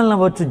పాపం వలన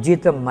వచ్చు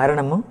జీతం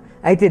మరణము,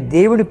 అయితే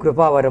దేవుడి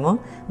కృపావరము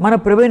మన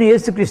ప్రభువైన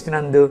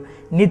యేసుక్రీస్తునందు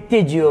నిత్య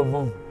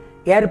జీవము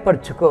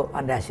ఏర్పరచుకో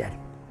అని రాశారు.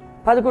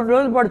 11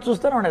 రోజుల పాటు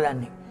చూస్తూనే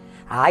ఉండేదాన్ని.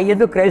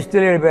 ఏదో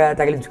క్రైస్తవులు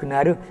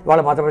తగిలించుకున్నారు,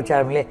 వాళ్ళ మత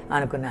ప్రచారంలే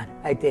అనుకున్నాను.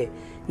 అయితే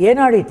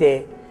ఏనాడైతే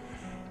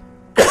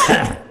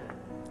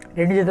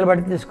 2 జతల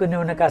బట్టి తీసుకుని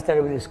ఉన్న కాస్త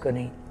అడుగు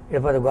తీసుకొని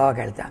వెళ్ళిపోతే గోవాకి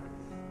వెళ్తాను.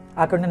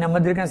 అక్కడ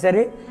నెమ్మది దొరికినా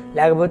సరే,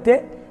 లేకపోతే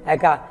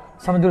ఇక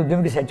సముద్రం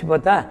దుమికి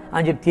చచ్చిపోతా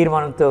అని చెప్పి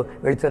తీర్మానంతో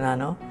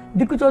వెళుతున్నాను.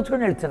 దిక్కు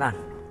తోచుకొని వెళ్తున్నాను,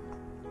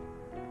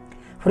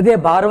 హృదయ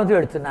భారంతో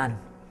వెళుతున్నాను,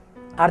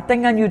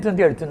 అర్థంగా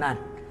జీవితంతో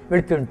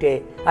వెళుతుంటే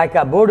ఆ యొక్క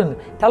బోర్డు ఉంది.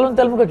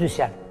 తలుముగా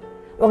చూశాను.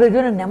 ఒక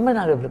విధమైన నెమ్మది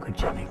నా లోపలికి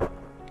వచ్చాను,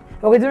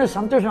 ఒక విధమైన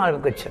సంతోషం నా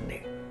లోపలికి వచ్చింది.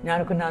 నేను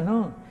అనుకున్నాను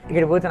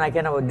ఇక్కడికి పోతే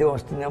నాకైనా ఉద్యోగం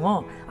వస్తుందేమో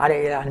అలా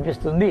ఇలా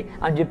అనిపిస్తుంది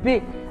అని చెప్పి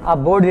ఆ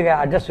బోర్డు దగ్గర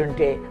అడ్రస్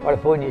ఉంటే వాళ్ళు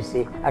ఫోన్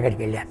చేసి అక్కడికి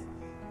వెళ్ళాను.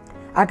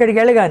 అక్కడికి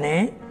వెళ్ళగానే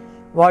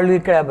వాళ్ళు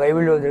ఇక్కడ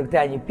బైబిల్లో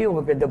దొరుకుతాయి అని చెప్పి ఒక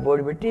పెద్ద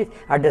బోర్డు పెట్టి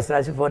అడ్రస్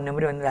రాసి ఫోన్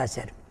నెంబర్ ఇవన్నీ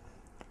రాశారు.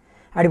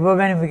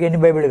 అడిపోగానే మీకు ఎన్ని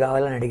బైబిల్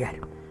కావాలని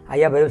అడిగారు.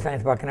 అయ్యా బైబిల్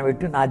సంగతి పక్కన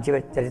పెట్టు, నా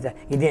జీవిత చరిత్ర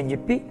ఇది అని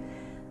చెప్పి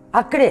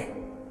అక్కడే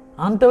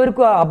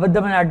అంతవరకు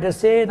అబద్ధమైన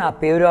అడ్రస్సే, నా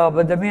పేరు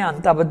అబద్ధమే,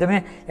 అంత అబద్ధమే,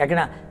 ఎక్కడ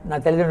నా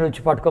తల్లిదండ్రులు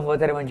వచ్చి పట్టుకొని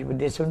పోతారేమని చెప్పి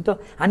ఉద్దేశంతో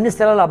అన్ని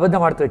స్థలాలు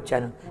అబద్ధం ఆడుతూ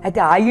వచ్చాను. అయితే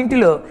ఆ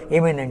ఇంటిలో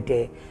ఏమైందంటే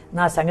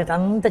నా సంగతి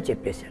అంతా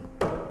చెప్పేశాను.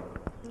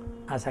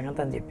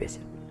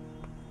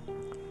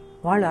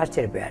 వాళ్ళు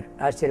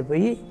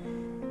ఆశ్చర్యపోయి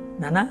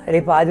నాన్న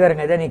రేపు ఆదివారం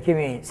కదా,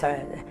 నీకేమీ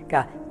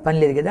పని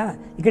లేదు కదా,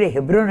 ఇక్కడ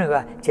హెబ్రోన్గా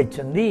చర్చ్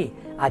ఉంది,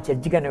 ఆ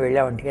చర్చి కన్నా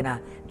వెళ్ళావంటే కన్నా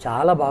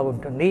చాలా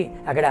బాగుంటుంది,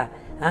 అక్కడ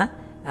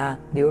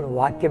దేవుని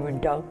వాక్యం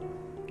వింటావు,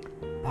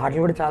 పాటలు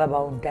కూడా చాలా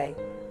బాగుంటాయి,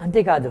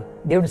 అంతేకాదు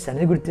దేవుని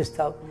సన్నిధి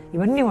గుర్తిస్తావు,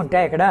 ఇవన్నీ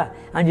ఉంటాయి అక్కడ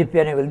అని చెప్పి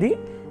అనే కొద్ది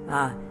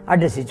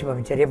అడ్రస్ ఇచ్చి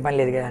పంపించారు. ఏం పని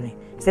లేదు కదా అని.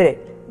 సరే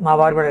మా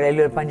వారు కూడా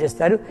రైల్వేలో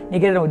పనిచేస్తారు,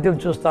 నీకేదైనా ఉద్యోగం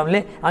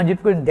చూస్తాంలే అని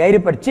చెప్పి కొంచెం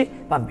ధైర్యపరిచి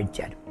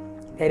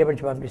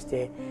పంపిస్తే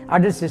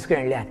అడ్రస్ తీసుకుని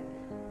వెళ్ళాను.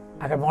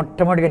 అక్కడ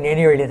మొట్టమొదటిగా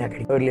నేనే వెళ్ళాను.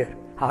 అక్కడికి ఎవరు లేరు,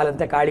 హాల్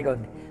అంతా ఖాళీగా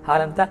ఉంది.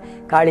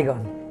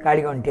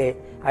 ఖాళీగా ఉంటే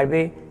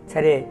అడిపోయి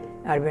సరే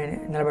అడిపోయి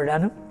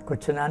నిలబడ్డాను,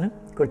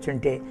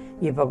 కూర్చుంటే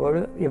ఈ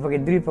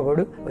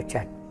పకోడు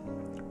వచ్చారు.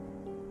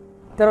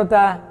 తర్వాత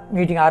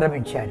మీటింగ్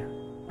ఆరంభించారు.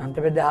 అంత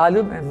పెద్ద హాలు,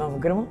 మా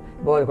ముగ్గురము,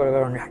 బోధకుడు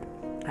కూడా ఉన్నాడు.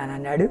 ఆయన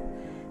అన్నాడు,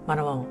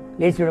 మనము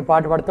లేచి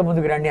పాట పాడుతూ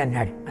ముందుకు రండి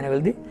అన్నాడు. అని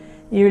వెళ్తే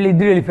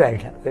వీళ్ళిద్దరు వెళ్ళిపోయారు.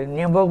 ఇట్లా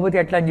నేను పోకపోతే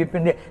ఎట్లా అని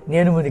చెప్పింది.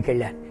 నేను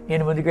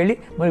ముందుకెళ్ళి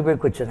పోయి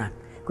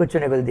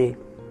కూర్చునే కొద్ది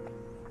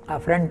ఆ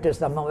ఫ్రంట్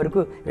స్తంభం వరకు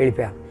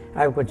వెళ్ళిపోయాం.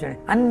 అక్కడ కూర్చొని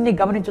అన్నీ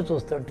గమనించి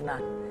చూస్తూ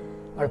ఉంటున్నాను.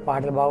 వాళ్ళు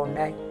పాటలు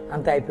బాగున్నాయి,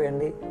 అంతా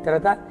అయిపోయింది.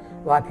 తర్వాత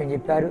వాక్యం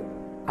చెప్పారు,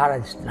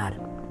 ఆరాధిస్తున్నారు.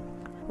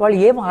 వాళ్ళు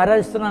ఏం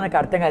ఆరాధిస్తున్నారు నాకు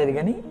అర్థం కాలేదు,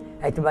 కానీ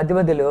అయితే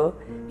మధ్యలో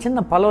చిన్న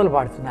పల్లవులు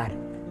పాడుతున్నారు.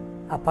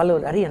 ఆ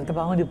పల్లవులు, అరే ఎంత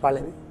బాగుంది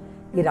పల్లవి,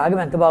 ఈ రాగం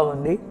ఎంత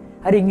బాగుంది,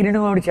 అరే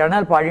ఇంగ్రీడియం 3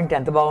 చరణాలు పాడింటే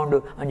ఎంత బాగుండు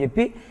అని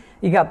చెప్పి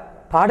ఇక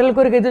పాటల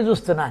కొరకైతే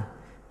చూస్తున్నాను.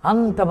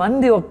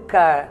 అంతమంది ఒక్క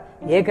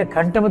ఏక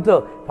కంఠముతో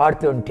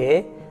పాడుతూ ఉంటే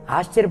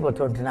ఆశ్చర్యపోతూ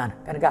ఉంటున్నాను.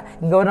 కనుక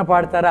ఇంకెవరైనా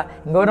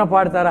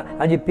పాడతారా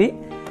అని చెప్పి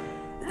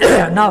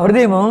నా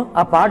హృదయము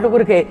ఆ పాటల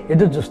కొరకే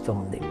ఎదురు చూస్తూ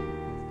ఉంది.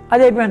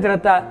 అది అయిపోయిన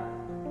తర్వాత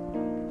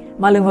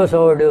మళ్ళీ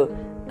ఇంకోసోడు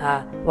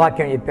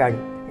వాక్యం చెప్పాడు.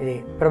 ఇది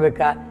ప్రభు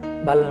యొక్క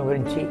బలను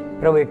గురించి,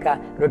 ప్రభు యొక్క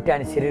రొట్టె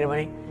అని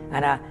శరీరమని,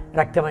 ఆయన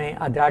రక్తమని,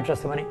 ఆ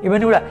ద్రాక్షరసమని,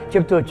 ఇవన్నీ కూడా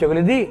చెప్తూ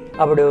వచ్చేది.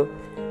 అప్పుడు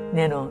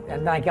నేను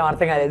నాకేం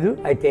అర్థం కాలేదు.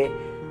 అయితే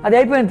అది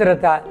అయిపోయిన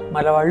తర్వాత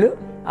మళ్ళీ వాళ్ళు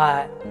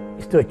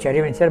ఇస్తూ వచ్చారు,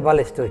 ఏమిచ్చారు, బల్ల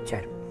ఇస్తూ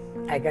వచ్చారు,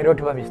 ఆ యొక్క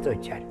రొట్టె పంపిస్తూ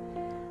వచ్చారు.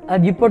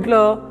 అది ఇప్పట్లో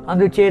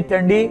అందుకు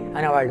చేయొద్దండి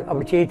అనేవాళ్ళు.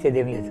 అప్పుడు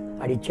చేయొచ్చేదేం లేదు,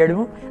 అది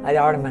ఇచ్చేయడము, అది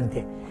ఆవడం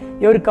అంతే.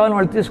 ఎవరికి కావాలని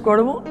వాళ్ళు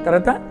తీసుకోవడము,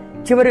 తర్వాత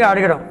చివరిగా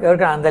అడగడం,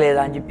 ఎవరికైనా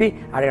అందలేదా అని చెప్పి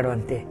అడగడం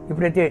అంతే.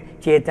 ఇప్పుడైతే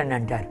చేయొద్దండి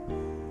అంటారు.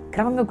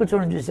 క్రమంగా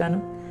కూర్చోవడం చూశాను,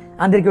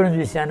 అందరికీ ఇవ్వడం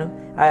చూశాను.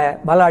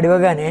 బల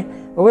అడగగానే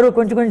ఒకరు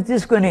కొంచెం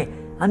తీసుకొని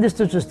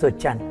అందిస్తూ చూస్తూ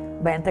వచ్చాను.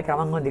 ఎంత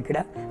క్రమంగా ఉంది ఇక్కడ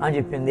అని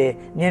చెప్పింది.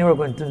 నేను కూడా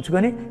కొంచెం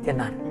తుంచుకొని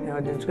తిన్నాను.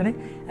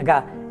 ఇంకా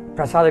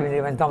ప్రసాదం ఇది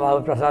ఎంత బాగా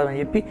ప్రసాదం అని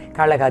చెప్పి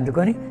కళ్ళకి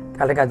అద్దుకొని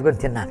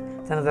తిన్నాను.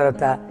 తిన్న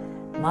తర్వాత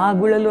మా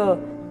గుళ్ళలో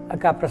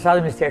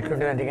ప్రసాదం ఇస్తే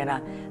ఎట్లుంటుంది అంతేగానే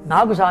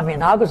నాకు స్వామి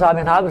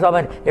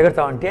అని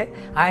ఎగురుతా ఉంటే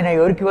ఆయన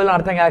ఎవరికి వల్ల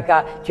అర్థం కాక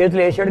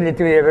చేతులు వేసాడు,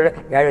 నెత్తి వేసాడు.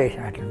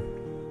 అట్లా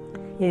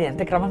ఇది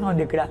ఎంత క్రమంగా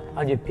ఉంది ఇక్కడ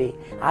అని చెప్పి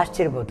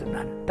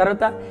ఆశ్చర్యపోతున్నాను.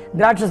 తర్వాత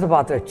ద్రాక్షస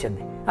పాత్ర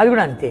వచ్చింది, అది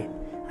కూడా అంతే.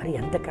 అరే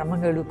ఎంత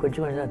క్రమంగా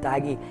కొంచెం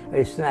తాగి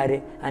ఇస్తున్నారు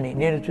అని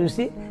నేను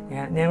చూసి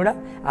నేను కూడా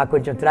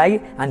కొంచెం త్రాగి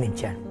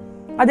అందించాను.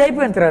 అది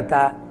అయిపోయిన తర్వాత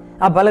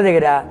ఆ బల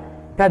దగ్గర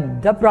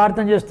పెద్ద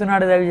ప్రార్థన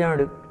చేస్తున్నాడు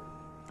దైవజనుడు.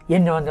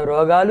 ఎన్ని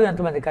రోగాలు,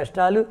 ఎంతమంది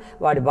కష్టాలు,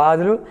 వాడి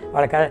బాధలు,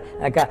 వాళ్ళ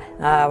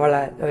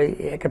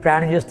ఎక్కడ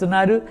ప్రయాణం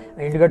చేస్తున్నారు,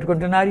 ఇంటి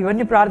కట్టుకుంటున్నారు,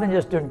 ఇవన్నీ ప్రార్థన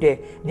చేస్తుంటే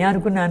నేను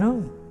అనుకున్నాను,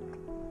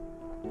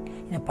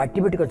 ఈయన పట్టి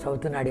పెట్టుకొని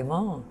చదువుతున్నాడేమో,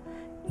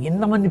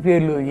 ఇంతమంది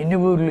పేర్లు, ఎన్ని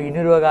ఊర్లు,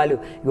 ఎన్ని రోగాలు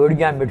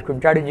ఓడిగాం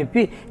పెట్టుకుంటాడని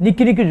చెప్పి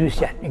నిక్కి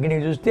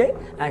చూస్తే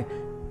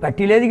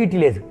పట్టి లేదు, గిట్టి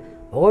లేదు.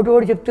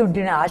 ఒకటి చెప్తూ ఉంటే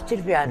నేను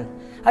ఆశ్చర్యపోయాను.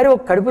 అరే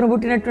ఒక కడుపున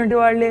పుట్టినటువంటి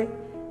వాళ్ళే,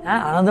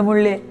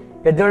 ఆనందముళ్ళే,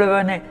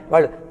 పెద్దోళ్ళగానే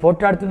వాళ్ళు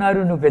పోట్లాడుతున్నారు.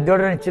 నువ్వు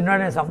పెద్దోడని,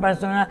 చిన్నవాడని,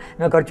 సంపాదిస్తున్నా,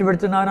 నువ్వు ఖర్చు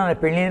పెడుతున్నావు, నా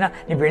పెళ్ళినా,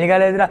 నీ పెళ్లి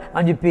కాలేదురా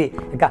అని చెప్పి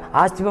ఇక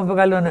ఆస్తి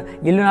పంపకాలను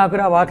ఇల్లు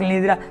నాకురా, వాకిలి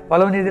నీదిరా,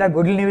 పొలం నీదిరా,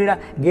 గొడ్లు నీదిరా,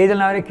 గేదెలు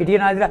నాదిరా,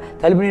 కిటికీ నాదిరా,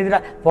 తలుపు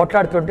నీదిరా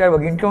పోట్లాడుతుంటారు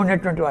ఒక ఇంట్లో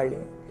ఉన్నటువంటి వాళ్ళే.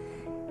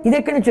 ఇది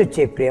ఎక్కడి నుంచి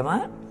వచ్చే ప్రేమ?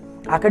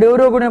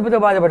 అక్కడెవరో గుణంతో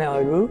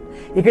బాధపడేవారు,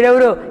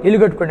 ఇక్కడెవరో ఇల్లు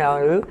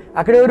కట్టుకునేవారు,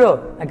 అక్కడెవరో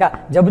ఇంకా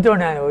జబ్బుతో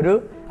ఉండేవారు,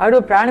 అక్కడ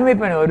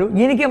ప్రాణమైపోయినవారు.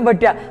 ఈయనకేం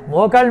బట్టా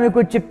మోకాళ్ళ మీకు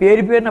వచ్చి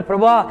పేరున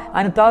ప్రభా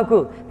ఆయన తాకు,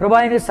 ప్రభా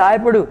ఆయనకు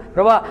సహాయపడు,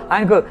 ప్రభా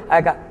ఆయనకు ఆ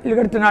యొక్క ఇల్లు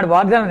కడుతున్నాడు,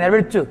 వాగ్దానం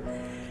నెరవేర్చు,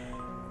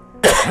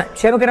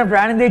 క్షేమకరం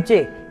ప్రాణం తెచ్చి,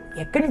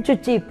 ఎక్కడి నుంచి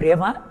వచ్చి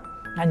ప్రేమ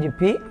అని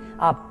చెప్పి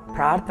ఆ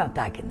ప్రార్థన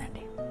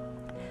తాకిందండి.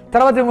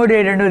 తర్వాత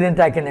రెండవది ఏం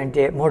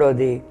తాకిందంటే,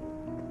 మూడవది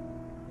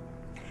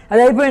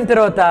అది అయిపోయిన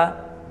తర్వాత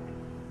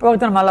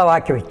ఒకతను మళ్ళీ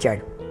వాక్యం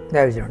ఇచ్చాడు.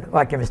 దైవజనుడు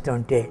వాక్యం ఇస్తూ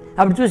ఉంటే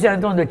అప్పుడు చూశాను,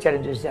 ఎంతమంది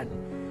వచ్చారని చూశాను.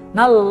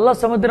 నల్ల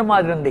సముద్రం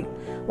మాదిరి ఉంది.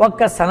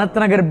 ఒక్క సనత్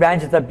నగర్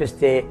బ్రాంచ్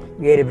తప్పిస్తే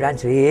వేరే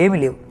బ్రాంచ్లు ఏమీ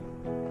లేవు.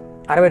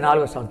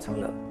 64వ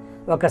సంవత్సరంలో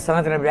ఒక్క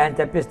సనత్ నగర్ బ్రాంచ్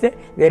తప్పిస్తే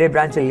వేరే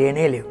బ్రాంచ్లు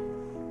లేవు.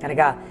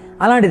 కనుక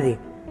అలాంటిది.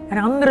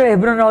 కానీ అందరూ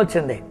హెబ్రోన్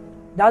రావాల్సిందే.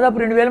 దాదాపు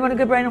 2000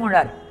 మందికి పైన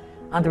ఉండాలి.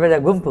 అంత పెద్ద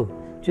గుంపు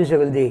చూసే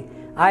కొద్ది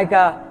ఆ యొక్క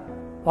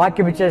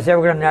వాక్యం ఇచ్చే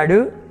సేవకుడు అన్నాడు,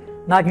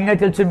 నాకు ఇంకా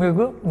తెలుసు,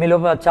 మీకు మీలో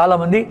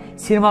చాలామంది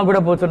సినిమా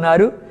కూడా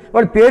పోతున్నారు,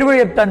 వాడి పేరు కూడా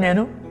చెప్తాను,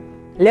 నేను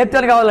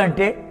లేపుతాను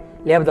కావాలంటే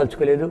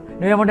లేపదలుచుకోలేదు.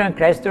 నువ్వేమంటే నేను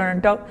క్రైస్తవుడు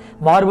అంటావు,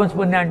 మారుమనసు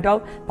పొందా అంటావు,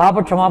 పాప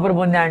క్షమాపణ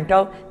పొందా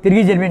అంటావు,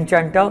 తిరిగి జన్మించా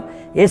అంటావు,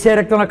 యేసయ్య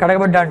రక్తంలో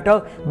కడగబడ్డా అంటావు,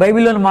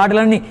 బైబిల్లోని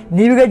మాటలన్నీ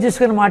నీవుగా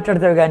చేసుకుని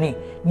మాట్లాడతావు. కానీ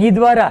నీ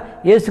ద్వారా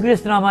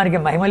యేసుక్రీస్తు నామానికి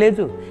మహిమ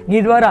లేదు, నీ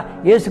ద్వారా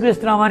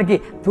యేసుక్రీస్తు నామానికి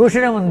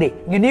దూషణ ఉంది.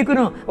 ఇంక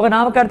నీకును ఒక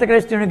నామకర్త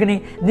క్రైస్తవునికి,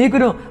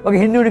 నీకును ఒక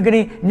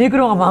హిందువునికి,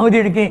 నీకును ఒక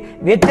మహమ్మదీయునికి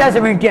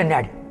వ్యత్యాసం ఏంటి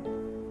అన్నాడు.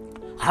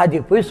 అది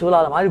పోయి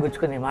సూలాల మాది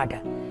గుచ్చుకుంది మాట.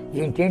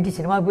 ఏంటి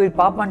సినిమాకి పోయి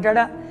పాప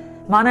అంటాడా,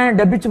 మా నాయన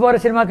డబ్బిచ్చిపోరా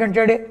సినిమాకి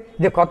అంటాడే,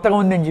 ఇది కొత్తగా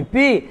ఉందని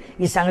చెప్పి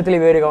ఈ సంగతులు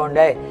వేరుగా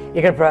ఉన్నాయి,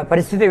 ఇక్కడ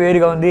పరిస్థితి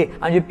వేరుగా ఉంది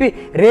అని చెప్పి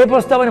రేపు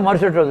వస్తామని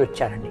మరుసటి రోజు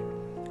వచ్చానండి.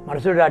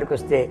 మరుసటి వాడికి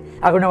వస్తే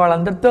అక్కడ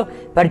వాళ్ళందరితో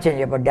పరిచయం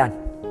చేయబడ్డాను.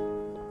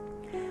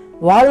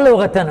 వాళ్ళలో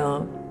ఒకతను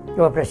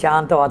ఒక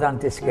ప్రశాంత వాతావరణం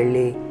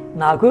తీసుకెళ్ళి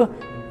నాకు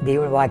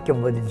దేవుని వాక్యం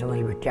బోధించడం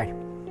మొదలుపెట్టాడు.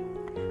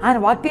 ఆయన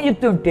వాక్యం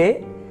చెప్తుంటే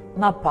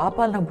నా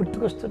పాపాలు నాకు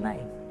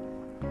గుర్తుకొస్తున్నాయి.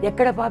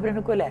 ఎక్కడ పాపలు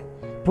అనుకోలే,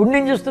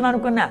 పుణ్యం చూస్తున్నా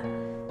అనుకున్నా.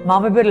 మా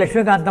అమ్మ పేరు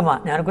లక్ష్మీకాంతమ్మ,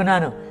 నేను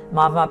అనుకున్నాను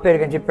మా అమ్మ పేరు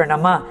కానీ చెప్పాడు.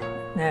 అమ్మ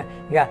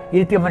ఇక ఈ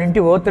రీతిగా మన ఇంటి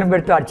ఓత్తరం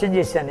పెడుతూ అర్చన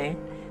చేశాను,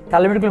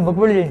 తల వెనుకలు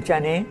మొక్కుబడులు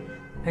చేయించాను,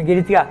 ఈ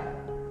రీతిగా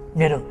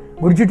నేను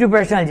గుడి చుట్టూ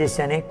ప్రదర్శనలు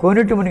చేశాను,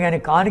 కోనెట్టు మునిగాని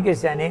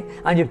కానుకేశాను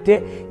అని చెప్తే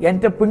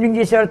ఎంత పుణ్యం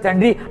చేశాడు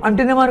తండ్రి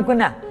అంటుందేమో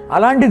అనుకున్నా.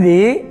 అలాంటిది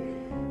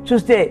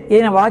చూస్తే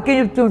ఈయన వాక్యం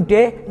చెప్తూ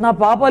ఉంటే నా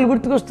పాపాలు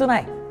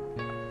గుర్తుకొస్తున్నాయి.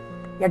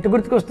 ఎట్టు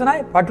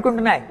గుర్తుకొస్తున్నాయి?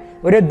 పట్టుకుంటున్నాయి.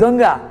 ఒరే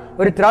దొంగ,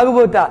 ఒరే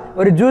త్రాగుబోతా,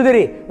 ఒరే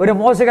జూదరి, ఒరే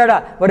మోసగాడ,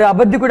 ఒరే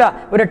అబద్ధికుడా,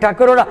 ఒరే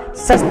టక్కరోడా,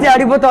 సస్తే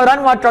ఆడిపోతావురా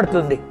అని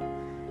మాట్లాడుతుంది.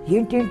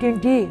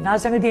 ఏంటి నా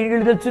సంగతి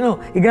ఏంటి తెలుసును,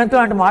 ఈ గ్రంథం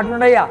అంటే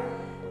మాటలున్నాయా?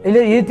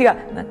 ఈతిగా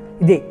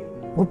ఇది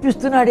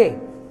ఒప్పిస్తున్నాడే.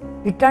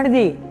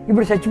 ఇట్లాంటిది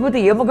ఇప్పుడు చచ్చిపోతే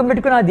ఏ ముఖం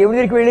పెట్టుకుని ఆ దేవుడి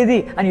దగ్గరికి వెళ్ళేది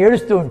అని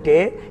ఏడుస్తూ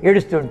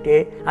ఉంటే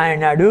ఆయన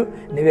అన్నాడు,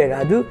 నువ్వే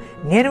కాదు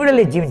నేను కూడా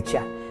లేదు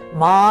జీవించా.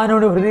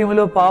 మానవుడు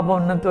హృదయంలో పాపం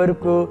ఉన్నంత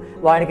వరకు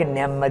వాడికి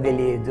నెమ్మది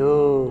లేదు.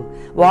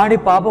 వాడి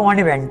పాపం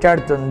వాడిని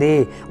వెంటాడుతుంది,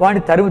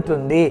 వాడిని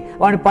తరుముతుంది,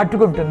 వాడిని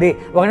పట్టుకుంటుంది,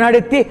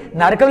 ఒకనాడెత్తి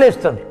నరకంలో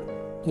వేస్తుంది.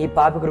 ఈ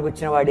పాప కొరకు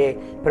వచ్చిన వాడే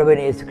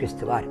ప్రభువైన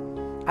యేసుక్రీస్తు వారు.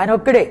 ఆయన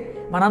ఒక్కడే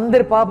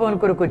మనందరి పాపముల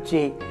కొరకు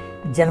వచ్చి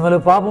జన్మలో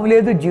పాపం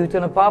లేదు,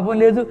 జీవితంలో పాపం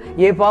లేదు,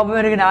 ఏ పాపం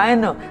ఎరిగిన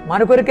ఆయన్ను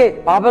మన కొరకే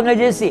పాపంగా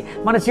చేసి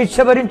మన శిక్ష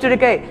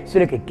భరించుడికై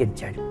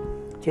సులకెక్కించాడు.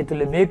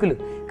 చేతుల్లో మేకులు,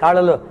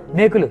 కాళ్ళలో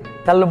మేకులు,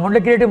 తలలో ముండ్ల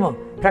కిరీటము,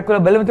 ప్రక్కలో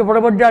బెల్లంతో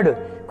పొడబడ్డాడు,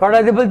 కొడ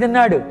దెబ్బలు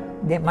తిన్నాడు,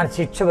 మన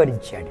శిక్ష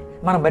భరించాడు,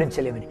 మనం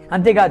భరించలేమని.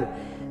 అంతేకాదు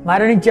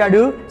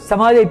మరణించాడు,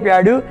 సమాధి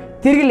అయిపోయాడు,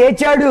 తిరిగి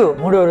లేచాడు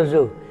మూడో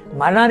రోజు.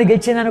 మరణాన్ని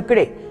గెలిచిందని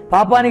ఒక్కడే,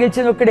 పాపాన్ని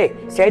గెలిచింది ఒక్కడే,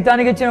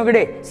 శైతాన్ని గెలిచిన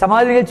ఒకడే,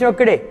 సమాధిని గెలిచిన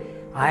ఒక్కడే.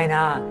 ఆయన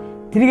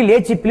తిరిగి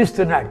లేచి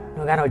పిలుస్తున్నాడు.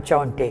 నువ్వు కానీ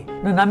వచ్చావంటే,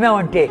 నువ్వు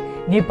నమ్మావంటే,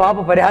 నీ పాప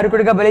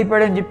పరిహారకుడిగా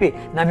బలైపోయాడని చెప్పి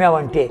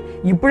నమ్మావంటే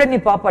ఇప్పుడే నీ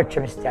పాప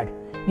క్షమిస్తాడు,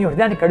 నీ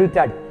హృదయాన్ని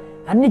కడుగుతాడు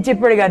అన్నీ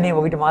చెప్పాడు. కానీ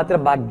ఒకటి మాత్రం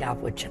బాగా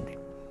జ్ఞాపకం వచ్చింది.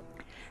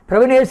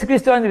 ప్రభువైన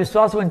యేసుక్రీస్తు అని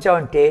విశ్వాసం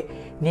ఉంచావంటే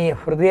నీ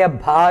హృదయ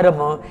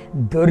భారము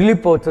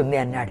దొర్లిపోతుంది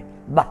అన్నాడు.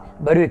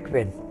 బరువు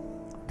ఎక్కువైంది,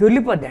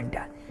 దొర్లిపోద్ది అంట.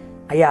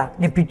 అయ్యా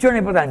నేను పిచ్చోడిని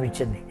అయిపోతాను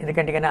అనిపించింది.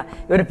 ఎందుకంటే కన్నా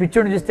ఎవరైనా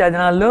పిచ్చోడిని చూస్తే ఆ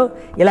దినాల్లో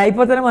ఇలా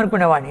అయిపోతానేమో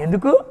అనుకునేవాడిని.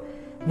 ఎందుకు?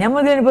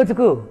 నెమ్మది లేని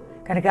బతుకు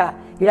కనుక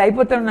ఇలా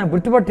అయిపోతాను, నన్ను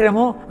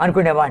గుర్తుపట్టరేమో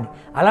అనుకునేవాడిని.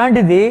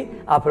 అలాంటిది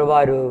ఆ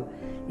ప్రభువారు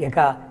ఇక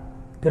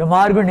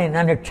దుర్మార్గుడిని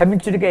నన్ను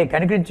క్షమించుడికై,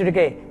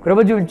 కనికరించుడికై, కృప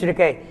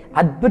చూపించుడికై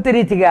అద్భుత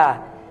రీతిగా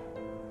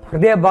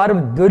హృదయ భారం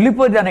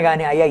దొర్లిపోద్ది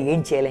అనగానే అయ్యా ఏం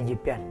చేయాలని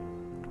చెప్పాను.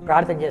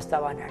 ప్రార్థన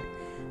చేస్తావా అన్నాడు.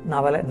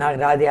 నాకు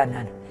రాదే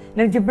అన్నాను.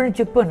 నేను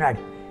చెప్పు అన్నాడు.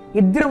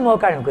 ఇద్దరు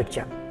మోకాడానికి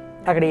వచ్చాం.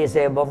 అక్కడ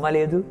యేసయ్య బొమ్మ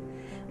లేదు,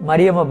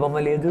 మరియమ్మ బొమ్మ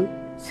లేదు,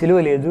 సిలువ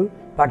లేదు,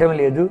 పటం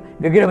లేదు,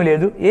 విగ్రహం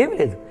లేదు, ఏమి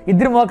లేదు.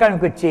 ఇద్దరు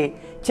మోకానికి వచ్చి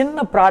చిన్న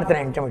ప్రార్థన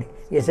ఎంటమడి,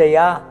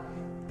 యేసయ్యా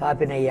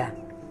పాపినయ్యా,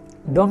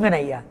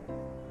 దొంగనయ్యా,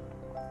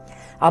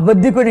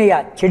 అబద్ధికునయ్యా,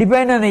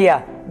 చెడిపోయినయ్యా,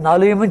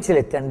 4 మంచులు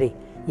ఎత్తండి.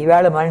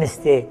 ఈవేళ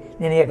మరణిస్తే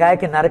నేను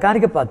ఏకాకి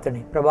నరకానికి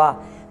పాత్రుని. ప్రభా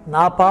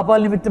నా పాపాల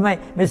నిమిత్తమై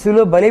మీ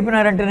సిలువలో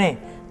బలైపోయినారంటేనే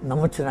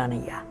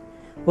నమ్ముచున్నానయ్యా,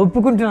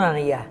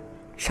 ఒప్పుకుంటున్నానయ్యా,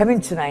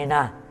 క్షమించు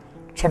నాయనా,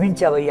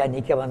 క్షమించావయ్యా,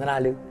 నీకే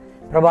వందనాలు.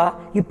 ప్రభా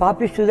ఈ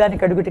పాపిష్టుదాన్ని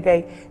కడుగుటకై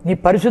నీ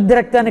పరిశుద్ధ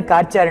రక్తాన్ని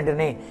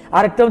కార్చారంటేనే, ఆ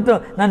రక్తంతో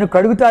నన్ను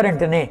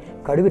కడుగుతారంటేనే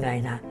కడుగు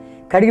నాయనా,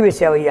 కడిగి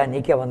వేసావయ్యా,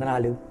 నీకే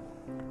వందనాలు.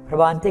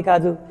 ప్రభా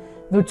అంతేకాదు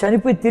నువ్వు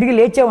చనిపోయి తిరిగి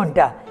లేచావంట,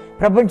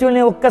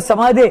 ప్రపంచంలో ఒక్క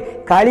సమాధి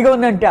ఖాళీగా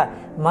ఉందంట,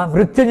 మా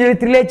మృత్యుంజలి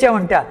తిరిగి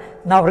లేచావంట,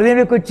 నా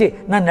హృదయంలోకి వచ్చి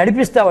నన్ను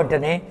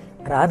నడిపిస్తావంటనే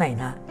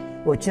రానైనా,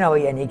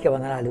 వచ్చినావయ్యా, నీకే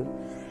వందనాలు.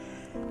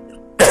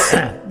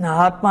 నా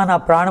ఆత్మ, నా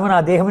ప్రాణము, నా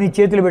దేహము నీ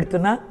చేతులు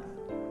పెడుతున్నా,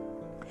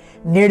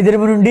 నేటి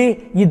దినము నుండి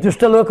ఈ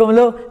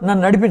దుష్టలోకంలో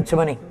నన్ను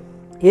నడిపించమని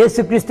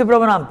యేసుక్రీస్తు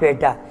ప్రభునామం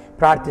పేట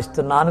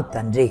ప్రార్థిస్తున్నాను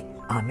తండ్రి,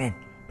 ఆమేన్.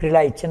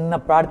 ప్రియులా ఈ చిన్న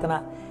ప్రార్థన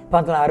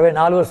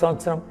 1964వ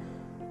సంవత్సరం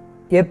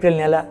ఏప్రిల్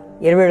నెల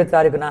 27వ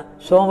తారీఖున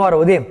సోమవారం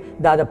ఉదయం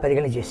దాదాపు 10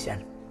 గంటలు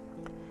చేశాను.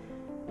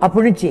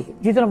 అప్పటి నుంచి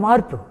జీవితంలో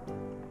మార్పు.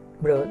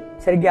 ఇప్పుడు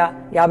సరిగ్గా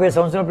 50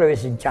 సంవత్సరాలు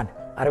ప్రవేశించాను.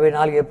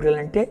 64 ఏప్రిల్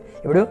అంటే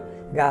ఇప్పుడు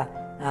ఇక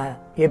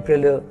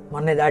ఏప్రిల్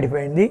మొన్నే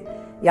దాటిపోయింది,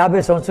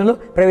 50 సంవత్సరంలో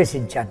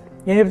ప్రవేశించాను.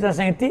 ఏం చెప్తున్న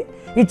సంగతి,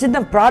 ఈ చిన్న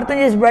ప్రార్థన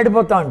చేసి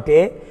బయటపోతా ఉంటే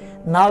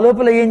నా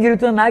లోపల ఏం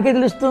జరుగుతుందో నాకే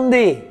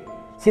తెలుస్తుంది.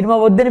 సినిమా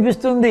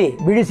వద్దనిపిస్తుంది,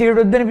 బీడీ సిగరెట్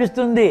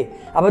వద్దనిపిస్తుంది,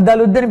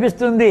 అబద్ధాలు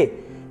వద్దనిపిస్తుంది.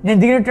 నేను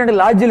దిగినటువంటి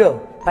లాడ్జ్లో,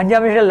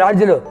 పంజాబ్ నేషనల్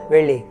లాడ్జ్లో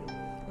వెళ్ళి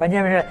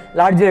పంజాబ్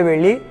లాడ్జ్లో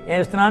వెళ్ళి ఏం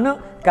చేస్తున్నాను,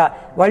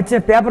 వాళ్ళు ఇచ్చిన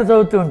పేపర్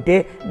చదువుతూ ఉంటే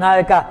నా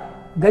యొక్క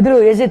గదిలో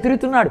వేసే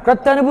తిరుగుతున్నాడు.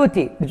 కొత్త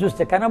అనుభూతి.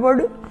 చూస్తే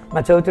కనబడు మా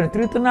చదువుతున్న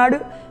తిరుగుతున్నాడు.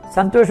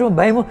 సంతోషం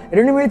భయము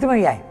రెండు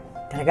మిళితమయ్యాయి.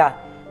 కనుక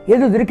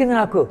ఏదో దొరికింది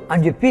నాకు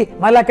అని చెప్పి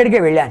మళ్ళీ అక్కడికే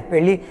వెళ్ళాను.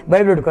 వెళ్ళి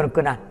బైబిల్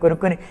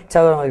కొనుక్కొని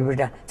చదవడం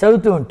మొదలుపెట్టాను.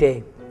 చదువుతూ ఉంటే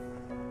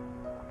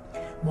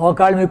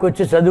మోకాళ్ళు మీకు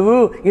వచ్చి చదువు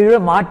ఈరోజు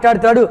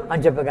మాట్లాడతాడు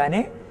అని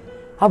చెప్పగానే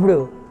అప్పుడు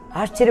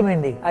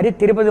ఆశ్చర్యమైంది. అరే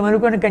తిరుపతి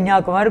మనుకొని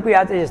కన్యాకుమారికి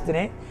యాత్ర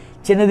చేస్తూనే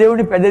చిన్న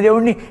దేవుడిని పెద్ద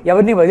దేవుడిని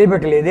ఎవరిని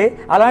వదిలిపెట్టలేదే,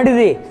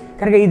 అలాంటిది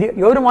కనుక ఇది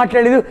ఎవరు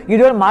మాట్లాడలేదు,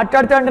 ఈరోజు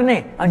మాట్లాడుతూ అంటనే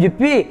అని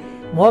చెప్పి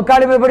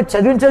మోకాళ్ళ మీద పడి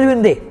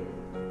చదివింది.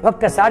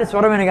 ఒక్కసారి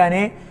స్వరం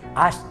వినగానే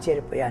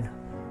ఆశ్చర్యపోయాను.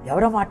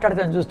 ఎవరో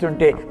మాట్లాడతాను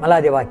చూస్తుంటే మళ్ళీ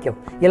అదే వాక్యం.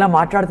 ఇలా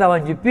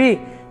మాట్లాడతావని చెప్పి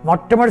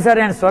మొట్టమొదటిసారి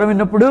ఆయన స్వరం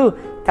విన్నప్పుడు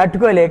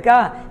తట్టుకోలేక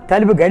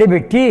తలుపు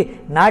గడిపెట్టి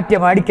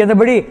నాట్యమాడి కింద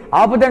పడి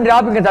ఆపుతండ్రి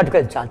ఆపు ఇంకా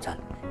తట్టుకోలేదు.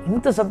 చాలు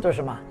ఇంత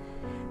సంతోషమా?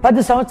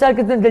 10 సంవత్సరాల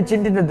క్రితం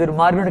తెచ్చింటి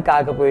దుర్మార్గుడు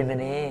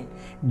కాకపోయిందని,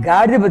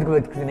 గాడిద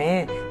బతుకునే,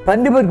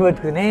 పంది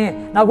బతుకునే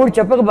నాకు కూడా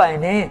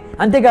చెప్పకపోయానే.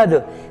 అంతేకాదు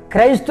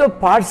క్రైస్తవ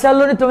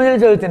పాఠశాలలోనే 9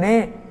 ఏళ్ళు చదువుతూనే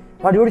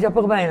వాడు కూడా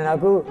చెప్పకపోయాను.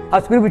 నాకు ఆ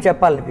స్క్రిప్ట్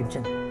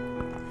చెప్పాలనిపించింది.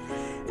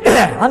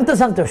 అంత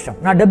సంతోషం.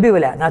 నా డబ్బు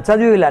ఇవ్వలే, నా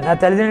చదువు ఇవ్వలే, నా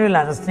తల్లిదండ్రులు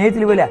ఇవ్వలే, నా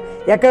స్నేహితులు ఇవ్వలే,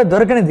 ఎక్కడ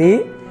దొరకనిది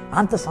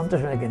అంత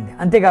సంతోషం కలిగింది.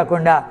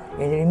 అంతేకాకుండా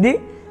ఏం జరిగింది,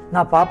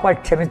 నా పాపాలు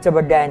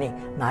క్షమించబడ్డాయని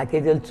నాకే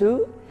తెలుసు,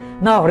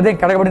 నా హృదయం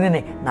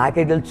కడగబడిందని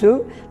నాకే తెలుసు,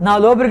 నా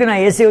లోపలికి నా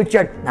ఏసీ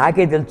వచ్చాడు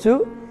నాకే తెలుసు.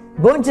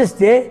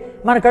 భోంచేస్తే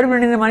మన కడుపు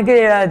నిండింది మనకే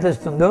ఎలా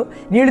తెలుస్తుందో,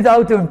 నీళ్లు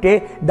తాగుతూ ఉంటే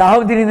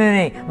దాహం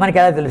తిరిగిందని మనకి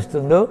ఎలా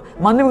తెలుస్తుందో,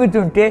 మందు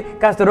మిగుతుంటే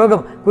కాస్త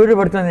రోగం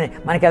కూడబడుతుందని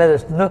మనకి ఎలా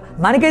తెలుస్తుందో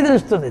మనకే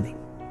తెలుస్తుంది.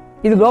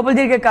 ఇది లోపల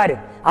జరిగే కార్యం,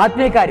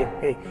 ఆత్మీయ కార్యం.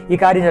 ఈ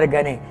కార్యం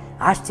జరగగానే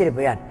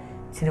ఆశ్చర్యపోయాను.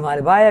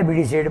 సినిమాలు బాయా,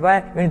 బిడి సైడ్ బాయా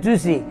వీళ్ళు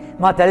చూసి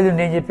మా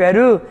తల్లిదండ్రులు ఏం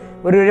చెప్పారు,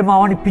 ఒరే మా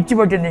వాడిని పిచ్చి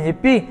పట్టిందని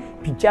చెప్పి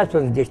పిచ్చి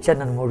ఆసుపత్రికి తెచ్చాను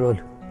నన్ను 3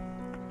 రోజులు.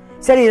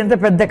 సరే ఇదంతా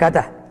పెద్ద కథ.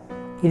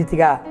 ఈ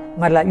రీతిగా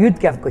మరలా యూత్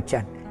క్యాంప్కి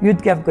వచ్చాను.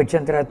 యూత్ క్యాంప్కి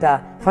వచ్చిన తర్వాత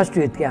ఫస్ట్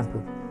యూత్ క్యాంపు,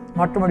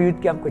 మొట్టమొదటి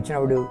యూత్ క్యాంప్కి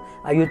వచ్చినప్పుడు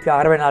ఆ యూత్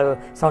 64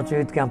 సంవత్సరం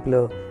యూత్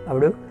క్యాంపులో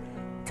అప్పుడు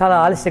చాలా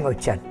ఆలస్యంగా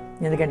వచ్చాను.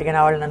 ఎందుకంటే కానీ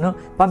వాళ్ళు నన్ను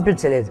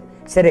పంపించలేదు.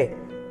 సరే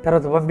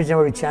తర్వాత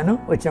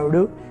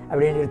వచ్చినప్పుడు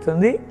అప్పుడు ఏం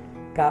జరుగుతుంది,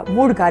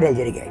 3 కార్యాలు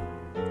జరిగాయి.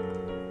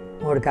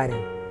 3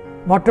 కార్యాలు.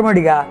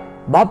 మొట్టమొదటిగా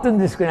బాప్తిసం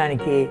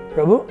తీసుకోవడానికి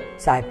ప్రభు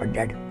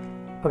సహాయపడ్డాడు.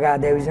 ఒక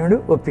దైవజనుడు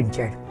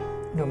ఒప్పించాడు,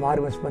 నువ్వు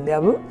మారుమనసు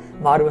పొందావు,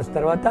 మారుమనసు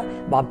తర్వాత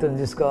బాప్తిసం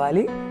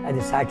తీసుకోవాలి, అది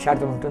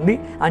సాక్షాత్తం ఉంటుంది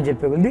అని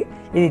చెప్పి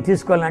ఇది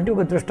తీసుకోవాలంటే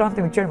ఒక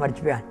దృష్టాంతం ఇచ్చాడు,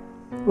 మర్చిపోయాను.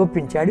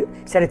 ఒప్పించాడు.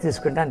 సరే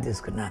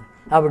తీసుకున్నాను.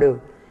 అప్పుడు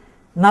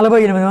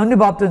 48 మంది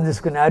బాప్తిసం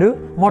తీసుకున్నారు.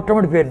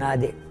 మొట్టమొదటి పేరు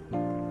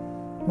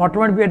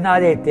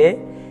నాదే అయితే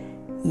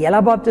ఎలా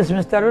బాప్తిసం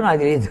ఇస్తారో నాకు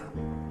తెలియదు.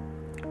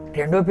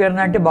 రెండో పేరున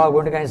అంటే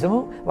బాగుండు, కనీసము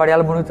వాడు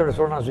ఎలా మునుగుతాడో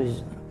చూడడానికి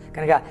సూచిస్తున్నాను.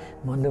 కనుక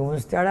ముందుకు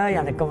ముంచుతాడా,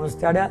 వెనక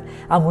ముంచుతాడా,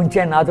 ఆ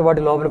ముంచే నాతో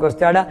పాటు లోపలికి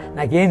వస్తాడా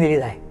నాకేం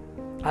తెలియదా.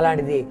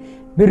 అలాంటిది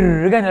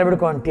బిర్రుగా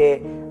నిలబడుకుంటే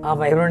ఆ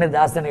మహిళ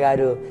దాసన్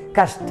గారు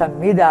కష్టం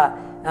మీద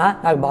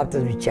నాకు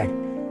బాప్తిసం ఇచ్చాడు.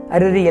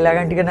 అరే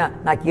ఇలాగంటే కన్నా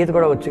నాకు ఈత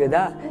కూడా వచ్చు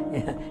కదా,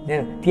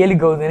 నేను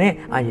తేలిగ్గా ఉందని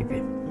అని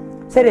చెప్పాను.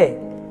 సరే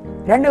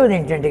రెండవది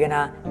ఏంటంటే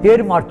కన్నా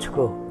పేరు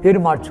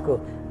మార్చుకో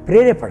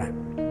ప్రేరేపణ.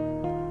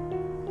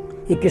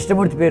 ఈ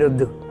కృష్ణమూర్తి పేరు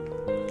వద్దు,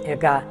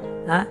 ఇక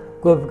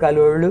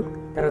గోపికాలోళ్ళు,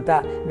 తర్వాత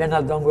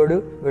వెన్నెల దొంగోడు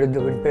వీడొద్దు,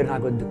 వీడి పేరు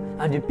నాకు వద్దు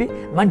అని చెప్పి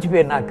మంచి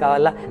పేరు నాకు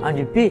కావాలా అని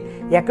చెప్పి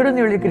ఎక్కడుంది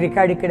వీళ్ళకి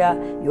రికార్డు ఇక్కడ,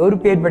 ఎవరు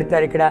పేరు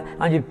పెడతారు ఇక్కడ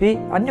అని చెప్పి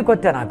అన్నీ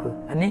కొత్త, నాకు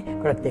అన్నీ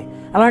కొత్త.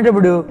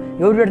 అలాంటప్పుడు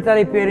ఎవరు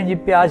పెడతారు ఈ పేరు అని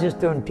చెప్పి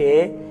ఆశిస్తూ ఉంటే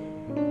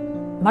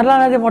మరలా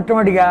నాది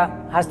మొట్టమొదటిగా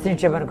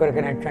హస్తనిక్షేపణ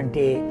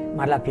కొరకైనటువంటి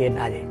మరలా పేరు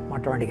నాదే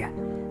మొట్టమొదటిగా.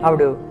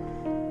 అప్పుడు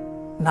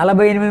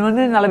 48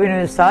 మందిని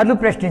 48 సార్లు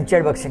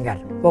ప్రశ్నించాడు భక్సింగ్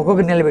గారు,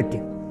 ఒక్కొక్కరు నిలబెట్టి.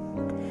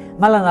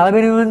 మళ్ళీ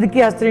 48 మందికి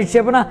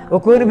హస్తనిక్షేపణ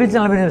ఒక్కొక్కరిని పిలిచి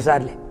 48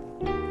 సార్లే.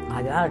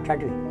 అది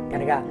అట్లాంటివి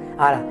కనుక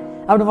అలా.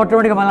 అప్పుడు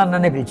మొట్టమొదటిగా మళ్ళీ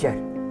నన్నే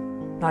పిలిచాడు.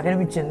 నాకు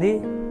అనిపించింది,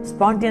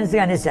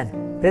 స్పాంటేనియస్గా అనేసాను,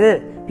 brother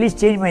please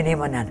change my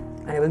name అన్నాను.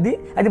 అని వెళ్ది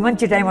అది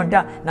మంచి టైం అంట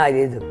నాకు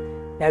లేదు.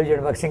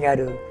 దైవజనుడు భక్సింగ్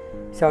గారు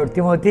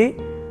తిమోతి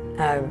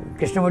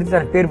కృష్ణమూర్తి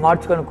తన పేరు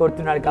మార్చుకొని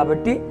కోరుతున్నాడు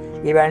కాబట్టి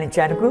ఈవేళ నుంచి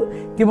ఆయనకు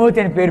తిమోతి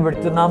అని పేరు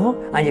పెడుతున్నాము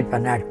అని చెప్పి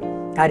అన్నాడు.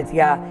 ఆ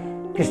రీతిగా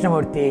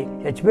కృష్ణమూర్తి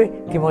చచ్చిపోయి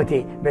తిమోతి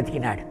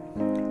బ్రతికినాడు.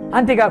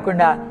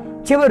 అంతేకాకుండా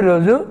చివరి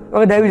రోజు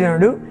ఒక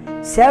దైవజనుడు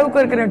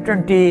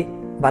సేవకులకైనటువంటి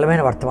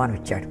బలమైన వర్తమానం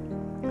ఇచ్చాడు.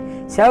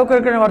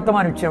 సేవకులకైన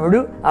వర్తమానం ఇచ్చినప్పుడు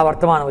ఆ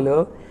వర్తమానంలో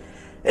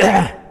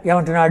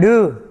ఏమంటున్నాడు,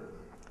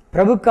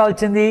 ప్రభుకు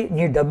కావాల్సింది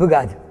నీ డబ్బు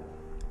కాదు,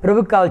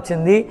 ప్రభుకు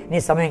కావాల్సింది నీ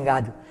సమయం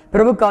కాదు,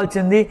 ప్రభుకు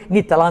కావాల్సింది నీ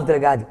తలాంతులు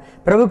కాదు,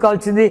 ప్రభుకు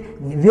కావాల్సింది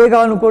నువ్వే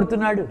కావాలని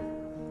కోరుతున్నాడు,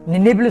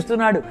 నిన్నే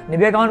పిలుస్తున్నాడు,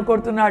 నువ్వే కావాలని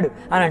కోరుతున్నాడు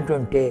అని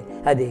అంటుంటే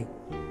అది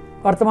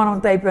వర్తమానం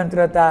అంతా అయిపోయిన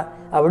తర్వాత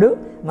అప్పుడు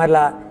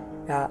మరలా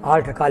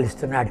ఆల్టర్ కాల్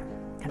ఇస్తున్నాడు.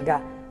 కనుక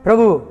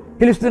ప్రభు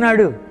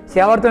పిలుస్తున్నాడు,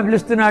 సేవార్థం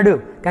పిలుస్తున్నాడు,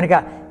 కనుక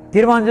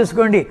తీర్మానం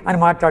చేసుకోండి అని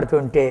మాట్లాడుతూ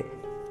ఉంటే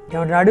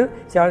ఏమంటున్నాడు,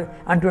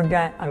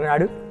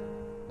 అంటున్నాడు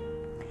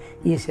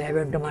ఈ సేవ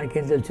ఏంటో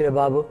మనకేం తెలుసులే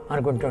బాబు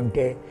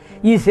అనుకుంటుంటే,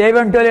 ఈ సేవ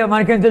ఏంటో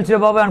మనకేం తెలుసులే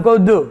బాబు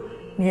అనుకోవద్దు,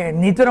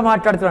 నీతో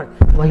మాట్లాడుతున్నాడు.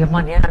 ఓయమ్మ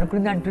నేను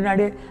అనుకుంది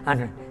అంటున్నాడే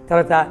అంటున్నాడు.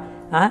 తర్వాత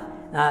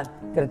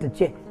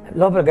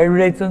లోపల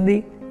గడిబిడవుతుంది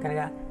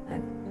కనుక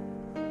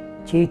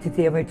చేతితో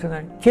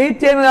ఏమవుతుందండి,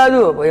 చేతితో ఏమి కాదు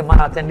మా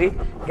తండ్రి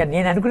ఇక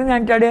నేను అనుకునేది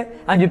అంటాడే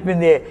అని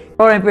చెప్పింది.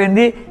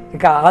 అయిపోయింది,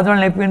 ఇక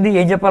ఆందోళన అయిపోయింది,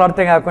 ఏం చెప్పాలో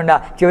అర్థం కాకుండా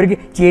చివరికి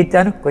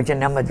చేతాను కొంచెం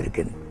నెమ్మది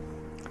దొరికింది.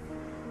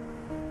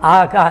 ఆ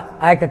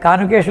యొక్క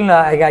కాన్వకేషన్లో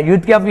ఇక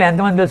యూత్ క్యాంప్లో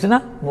ఎంతమంది తెలిసినా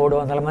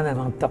 300 మంది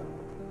మొత్తం,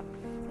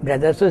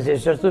 బ్రదర్స్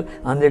సిస్టర్స్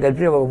అందరూ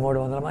కలిపి ఒక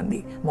 300 మంది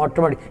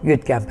మొట్టమొదటి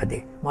యూత్ క్యాంప్. అది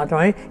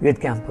మొట్టమొదటి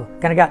యూత్ క్యాంపు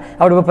కనుక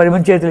అప్పుడు ఒక 10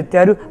 మంది చేతులు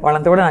ఎత్తారు,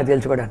 వాళ్ళంతా కూడా నాకు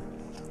తెలుసుకోవడానికి.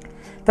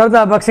 తర్వాత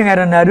భక్సింగ్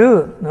గారు అన్నారు,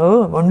 నువ్వు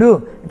ఉండు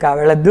ఇంకా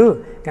వెళ్ళొద్దు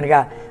కనుక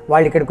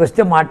వాళ్ళు ఇక్కడికి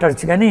వస్తే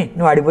మాట్లాడచ్చు, కానీ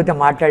నువ్వు అడిగిపోతే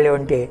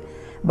మాట్లాడలేవంటే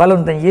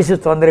బలవంతం చేసి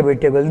తొందర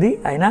పెట్టే కొలిది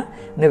ఆయన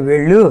నువ్వు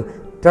వెళ్ళు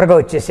త్వరగా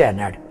వచ్చేసే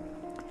అన్నాడు.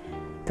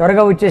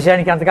 త్వరగా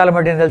వచ్చేసానికి ఎంతకాలం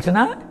పట్టింది తెలిసిన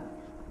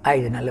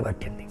 5 నెలలు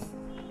పట్టింది.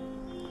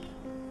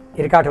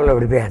 ఇరకాటంలో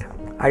పడిపోయాను.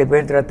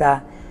 ఆడిపోయిన తర్వాత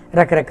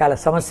రకరకాల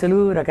సమస్యలు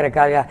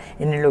రకరకాలుగా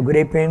ఎన్నిళ్ళు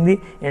గురైపోయింది.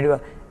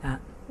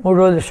 3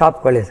 రోజులు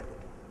షాప్కి పోలేదు.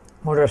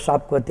 3 రోజులు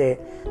షాప్కి పోతే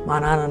మా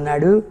నాన్న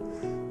అన్నాడు,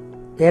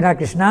 ఏనా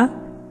కృష్ణ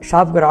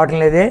షాప్కి రావటం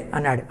లేదే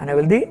అన్నాడు. అని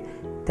వెళ్ది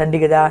తండ్రి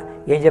కదా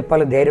ఏం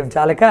చెప్పాలో ధైర్యం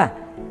చాలక,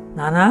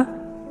 నాన్న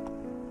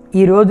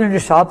ఈ రోజు నుండి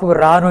షాపుకు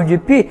రాను అని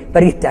చెప్పి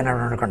పరిగెత్తాను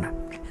అనకుండా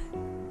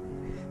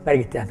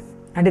పరిగెత్తాను.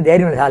 అంటే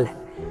ధైర్యం చాలే.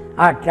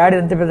 అట్లాడి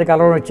ఎంత పెద్ద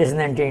కలవరం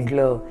వచ్చేసింది అంటే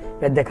ఇంట్లో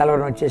పెద్ద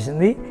కలవరం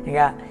వచ్చేసింది.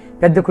 ఇంకా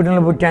పెద్ద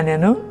కుటుంబంలో పుట్టాను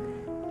నేను.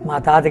 మా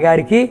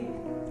తాతగారికి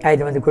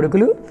 5 మంది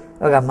కొడుకులు,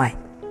 ఒక అమ్మాయి.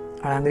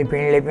 వాళ్ళందరికీ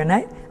పెళ్ళిళ్ళు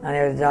అయిపోయినాయి,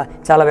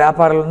 చాలా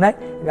వ్యాపారాలు ఉన్నాయి,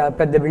 ఇక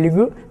పెద్ద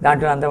బిల్డింగు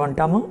దాంట్లో అంతా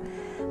ఉంటాము.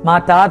 మా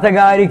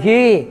తాతగారికి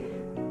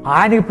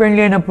ఆయనకి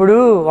పెళ్ళి అయినప్పుడు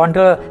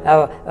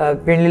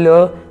పెళ్ళిలో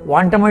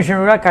వంట మనిషిని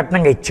కూడా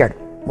కట్నంగా ఇచ్చాడు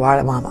వాళ్ళ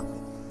మామ,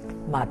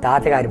 మా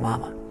తాతగారి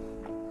మామ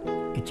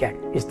ఇచ్చాడు.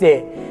 ఇస్తే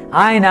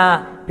ఆయన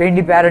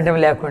పెండి పేరంటం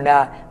లేకుండా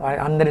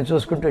అందరిని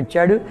చూసుకుంటూ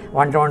వచ్చాడు,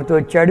 వంట వండుతూ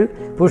వచ్చాడు.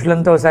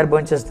 పురుషులంతా ఒకసారి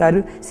భోంచేస్తారు,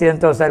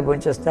 స్త్రీలంతా ఒకసారి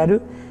భోంచేస్తారు.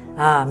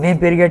 మేము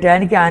పెరిగే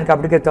టయానికి ఆయనకి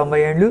అప్పటికే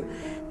 90 ఏళ్ళు.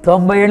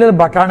 90 ఏళ్ళు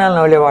బఠానాలు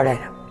నవ్వులేవాడు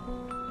ఆయన.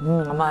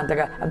 అమ్మ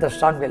అంత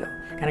స్ట్రాంగ్ పిల్ల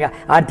కనుక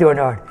ఆర్తి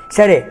ఉండేవాడు.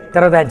 సరే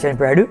తర్వాత ఆయన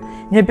చనిపోయాడు.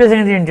 చెప్పేసి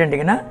ఏంటంటే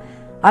కన్నా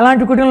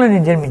అలాంటి కుటుంబంలో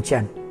నేను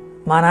జన్మించాను.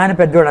 మా నాన్న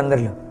పెద్దోడు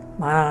అందరిలో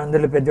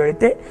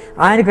పెద్దోడైతే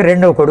ఆయనకు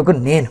 2వ కొడుకు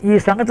నేను. ఈ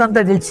సంగతి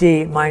అంతా తెలిసి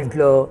మా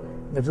ఇంట్లో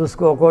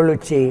చూసుకో ఒకళ్ళు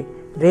వచ్చి,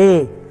 రే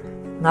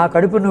నా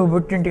కడుపు నువ్వు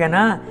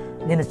పుట్టింటికన్నా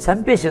నేను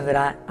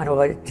చంపేసిందిరా అని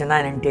ఒక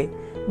చిన్నాయన అంటే,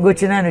 ఇంకో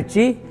చిన్నాయన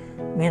వచ్చి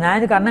మీ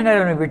నాయనకు అన్నం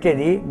కదా నువ్వు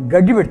పెట్టేది,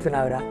 గడ్డి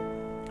పెడుతున్నావురా.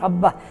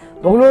 అబ్బా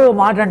ఒకలో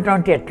మాట అంటా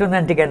ఉంటే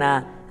ఎట్లుందంటే కన్నా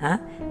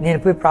నేను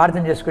పోయి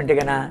ప్రార్థన చేసుకుంటే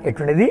కన్నా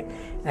ఎట్లుండేది,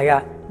 ఇక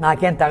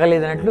నాకేం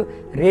తగలేదు అన్నట్లు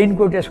రెయిన్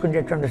కోట్ వేసుకుంటే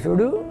ఎట్లుండే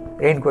చూడు,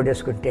 రెయిన్ కోట్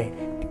వేసుకుంటే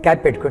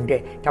క్యాప్ పెట్టుకుంటే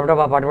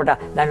టపటపా పటపట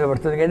దాని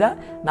పడుతుంది కదా,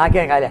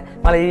 నాకేం కాలే.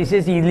 మళ్ళీ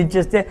తీసేసి ఇల్లు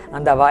ఇచ్చేస్తే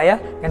అంత బాయా,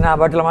 కానీ నా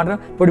బట్టలు మాత్రం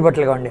పొడి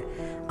బట్టలుగా ఉండే.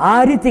 ఆ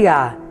రీతిగా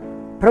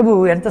ప్రభు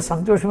ఎంత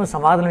సంతోషమో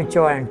సమాధానం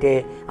ఇచ్చేవాడంటే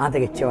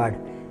అంతగా ఇచ్చేవాడు.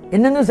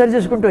 ఎన్నెన్నో సరి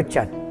చేసుకుంటూ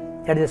వచ్చాను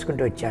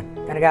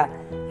కనుక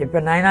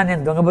చెప్పాను, నాయన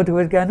నేను దొంగ బతుకు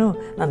బతికాను,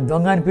 నన్ను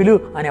దొంగ అని పిలు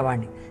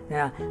అనేవాడిని.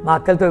 మా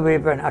అక్కలతో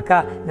చెప్పాను, అక్క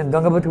నేను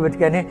దొంగ బతుకు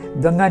బతికానే,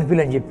 దొంగ అని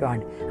పిలు అని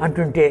చెప్పేవాడిని.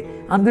 అంటుంటే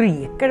అందరూ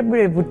ఎక్కడ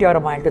పుట్టేవారో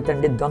మా ఇంట్లో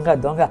తండ్రి దొంగ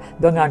దొంగ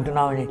దొంగ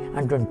అంటున్నామని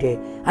అంటుంటే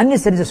అన్నీ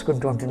సరి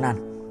చేసుకుంటూ ఉంటున్నాను.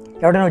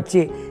 ఎవడైనా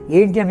వచ్చి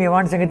ఏంటి మీ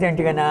వాడి సంగతి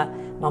అంటే కన్నా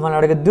మమ్మల్ని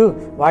అడగద్దు,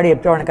 వాడే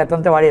చెప్తాడు, కథ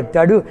అంతా వాడే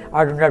చెప్తాడు,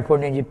 ఆడున్నాడు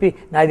పోండి అని చెప్పి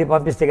నాది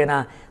పంపిస్తే కన్నా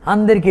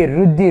అందరికీ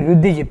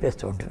రుద్ది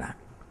చెప్పేస్తూ ఉంటున్నాను.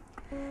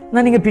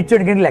 నన్ను ఇంకా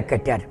పిచ్చోడి కింద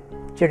లెక్కట్టారు.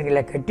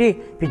 లెక్కట్టి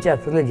పిచ్చి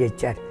ఆసుపత్రిలో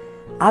చేర్చారు.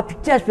 ఆ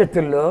పిచ్చి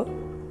ఆసుపత్రుల్లో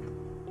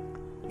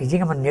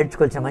నిజంగా మనం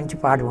నేర్చుకోవాల్సిన మంచి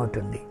పాఠం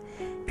అవుతుంది.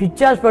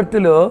 పిచ్చి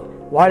ఆసుపత్రిలో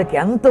వాళ్ళకి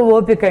ఎంత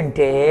ఓపిక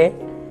అంటే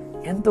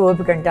అంత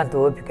ఓపిక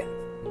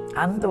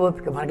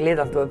మనకు లేదు,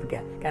 అంత ఓపిక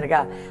కనుక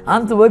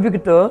అంత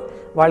ఓపికతో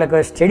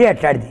వాళ్ళకు స్టడీ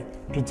అట్లాడిది.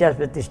 పిచ్చి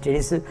ఆసుపత్రి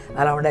స్టడీస్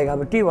అలా ఉన్నాయి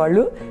కాబట్టి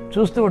వాళ్ళు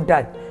చూస్తూ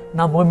ఉంటారు.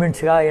 నా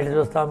మూమెంట్స్గా ఎట్లా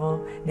చూస్తాము,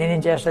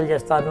 నేనేం చేష్టలు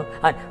చేస్తాను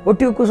అని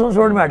ఒట్టిగా కూర్చొని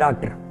చూడమే ఆ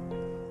డాక్టర్.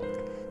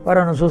 వారు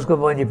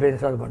చూసుకోపోని చెప్పి నేను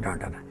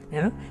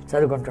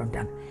చదువుకుంటూ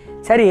ఉంటాను.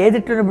 సరే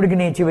ఏదిట్లున్నప్పటికీ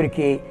నేను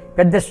చివరికి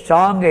పెద్ద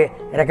స్ట్రాంగ్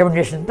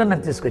రికమెండేషన్తో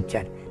నన్ను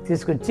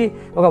తీసుకొచ్చి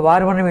ఒక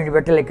వారం వీడిని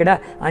పెట్టాలి ఇక్కడ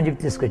అని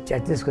చెప్పి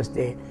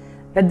తీసుకొస్తే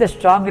పెద్ద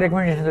స్ట్రాంగ్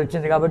రికమెండేషన్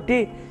వచ్చింది కాబట్టి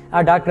ఆ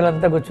డాక్టర్లు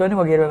అంతా కూర్చొని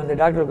ఒక 20 మంది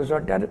డాక్టర్లు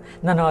కూర్చోంటారు.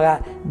 నన్ను ఒక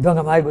దొంగ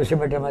మాది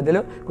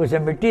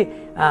కూర్చోబెట్టి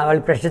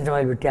వాళ్ళు ప్రశ్నించడం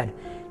మొదలుపెట్టారు.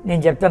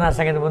 నేను చెప్తాను నా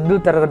సంగతి ముందు,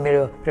 తర్వాత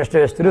మీరు ప్రశ్న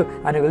వేస్తారు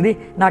అని కొలిది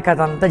నా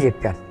కథ అంతా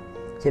చెప్పే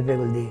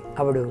కొలిది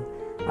అప్పుడు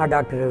ఆ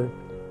doctor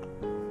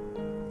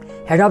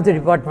head of the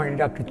department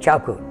doctor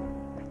చాకు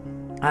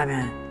ఆమె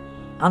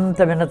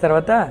అంత విన్న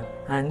తర్వాత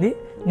అంది,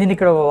 నేను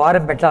ఇక్కడ ఒక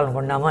వారం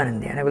పెట్టాలనుకున్నాము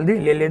అనింది. అని కొలిది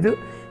లేదు,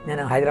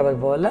 నేను హైదరాబాద్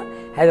పోవాలా,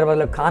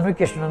 హైదరాబాద్లో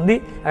కాన్వకేషన్ ఉంది,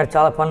 అక్కడ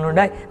చాలా పనులు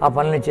ఉన్నాయి, ఆ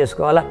పనులు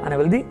చేసుకోవాలా అని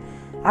కొలిది.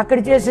 అక్కడ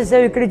చేసే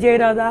సేవ ఇక్కడ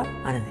చేయరాదా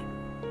అనేది,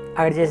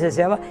 అక్కడ చేసే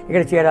సేవ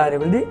ఇక్కడ చేయరాదా అని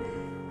కొలిది.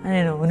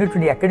 నేను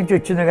ఉన్నట్టుండి ఎక్కడి నుంచి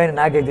వచ్చిందో కానీ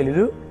నాకే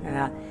తెలీదు.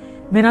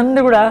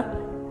 మీరందరూ కూడా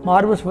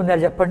మారుమూసి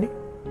పొందారు చెప్పండి,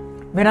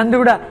 మీరందరూ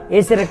కూడా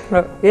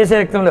ఏసే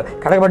రక్తంలో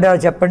కడగబడ్డారో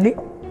చెప్పండి,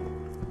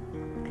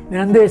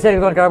 మీరందరూ ఏసే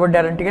రక్తంలో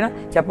కడగబడ్డారంటే కదా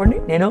చెప్పండి,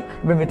 నేను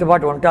ఇప్పుడు మీతో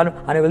పాటు ఉంటాను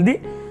అని వెళ్ది.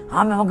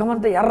 ఆమె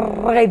ముఖమంతా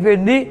ఎర్రగా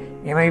అయిపోయింది.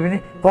 ఏమైపోయింది,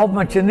 కోపం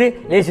వచ్చింది,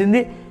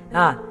 లేచింది.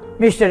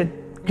 Mister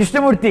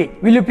Krishnamurthy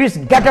will you please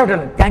get out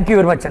అని థ్యాంక్ యూ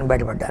వెరీ మచ్ అని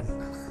బయటపడ్డాను.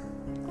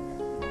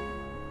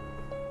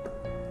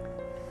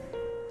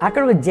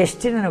 అక్కడ ఒక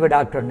జస్టిన్ అని ఒక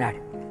డాక్టర్ ఉన్నాడు.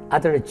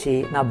 అతడు వచ్చి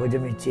నా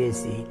భుజం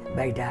ఇచ్చేసి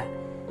బయట,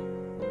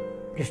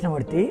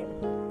 కృష్ణమూర్తి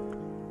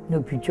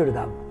నువ్వు పిచ్చోడు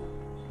కావు,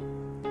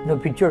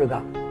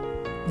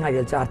 నాకు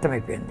తెలుసు,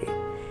 అర్థమైపోయింది.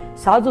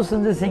 సాధు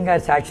సుందర్ సింగ్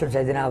గారి సాక్ష్యం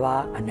చదివినావా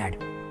అన్నాడు.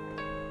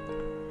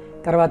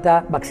 తర్వాత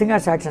భక్సింగ్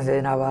గారి సాక్ష్యం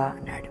చదివినావా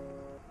అన్నాడు.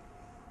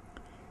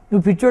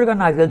 నువ్వు పిచ్చోడుగా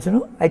నాకు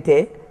తెలుసును, అయితే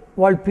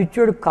వాళ్ళు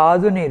పిచ్చోడు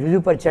కాదు అని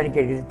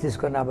రుజువుపరచడానికి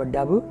తీసుకొని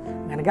రాబడ్డావు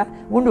కనుక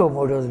ఉండు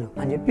 3 రోజులు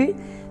అని చెప్పి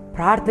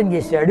ప్రార్థన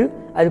చేశాడు.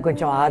 అది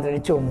కొంచెం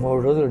ఆదరించి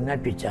 3 రోజులు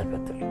ఉన్నాడు పిచ్చి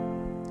ఆసుపత్రులు,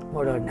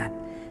 3 రోజులు ఉన్నారు.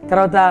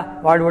 తర్వాత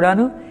వాడు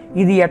కూడాను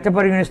ఇది ఎట్ట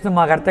పరిగణిస్తుందో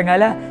మాకు అర్థం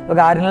కాలే, ఒక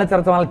 6 నెలల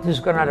తర్వాత వాళ్ళకి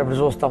తీసుకున్నాడు, అప్పుడు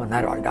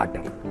చూస్తామన్నారు వాళ్ళు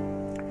డాక్టర్లు.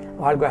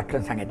 వాళ్ళకు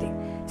అట్ల సంగతి.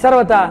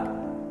 తర్వాత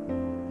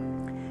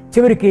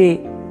చివరికి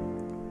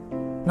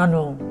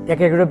నన్ను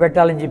ఎక్కడెక్కడో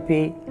పెట్టాలని చెప్పి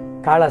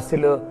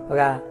కాళహస్తిలో ఒక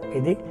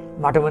ఇది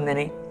మఠం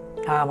ఉందని,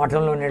 ఆ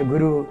మఠంలో ఉన్నాడు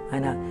గురువు,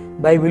 ఆయన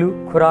బైబిలు,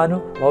 ఖురాను,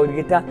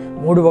 భగవద్గీత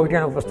 3:1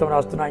 అనే పుస్తకం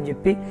రాస్తున్నా అని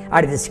చెప్పి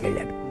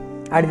తీసుకెళ్ళాడు.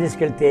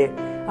 తీసుకెళ్తే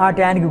ఆ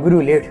టయానికి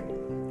గురువు లేడు,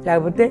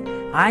 లేకపోతే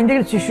ఆయన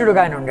దగ్గర శిష్యుడుగా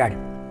ఆయన ఉన్నాడు,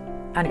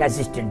 ఆయనకి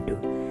అసిస్టెంటు.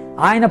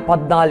 ఆయన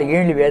 14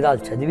 ఏళ్ళు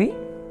వేదాలు చదివి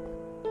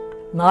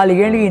 4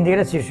 ఏళ్ళకి ఈయన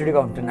దగ్గర శిష్యుడిగా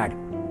ఉంటున్నాడు.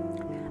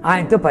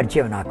 ఆయనతో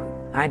పరిచయం నాకు,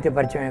 ఆయనతో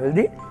పరిచయం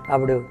వెళ్ది.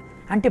 అప్పుడు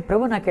అంటే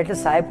ప్రభు నాకు ఎట్లా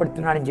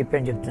సహాయపడుతున్నాడని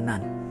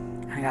చెప్తున్నాను.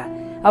 అనగా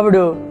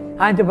అప్పుడు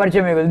ఆయనతో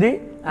పరిచయం వెళ్ది.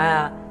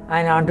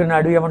 ఆయన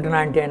అంటున్నాడు, ఏమంటున్నా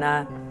అంటే ఆయన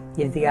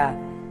ఇదిగా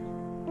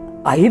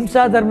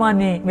అహింసా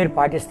ధర్మాన్ని మీరు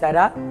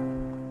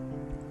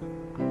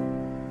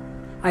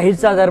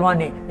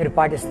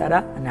పాటిస్తారా,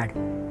 అన్నాడు.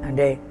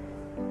 అంటే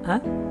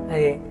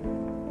అది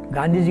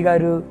గాంధీజీ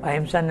గారు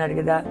అహింస అన్నాడు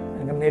కదా,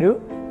 ఇంకా మీరు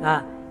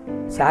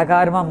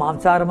శాకాహారమా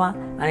మాంసాహారమా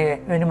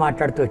అని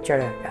మాట్లాడుతూ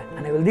వచ్చాడు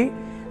అని వెళ్ది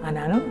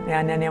అన్నాను.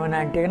 నేను ఏమన్నా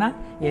అంటే కన్నా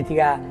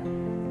ఇదిగా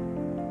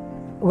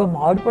ఒక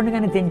మామిడి పండు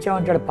కానీ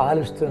తెంచామంటాడు, పాలు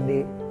వస్తుంది,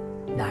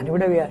 దాన్ని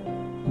కూడా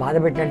బాధ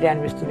పెట్టినట్టే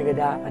అనిపిస్తుంది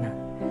కదా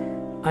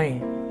అని.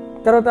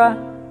 తర్వాత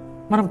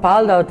మనం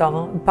పాలు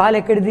తాగుతాము, పాలు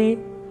ఎక్కడిది,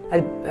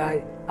 అది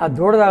ఆ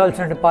దూడ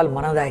తాగాల్సిన పాలు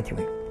మనం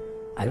తాగితే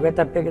అది కూడా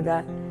తప్పే కదా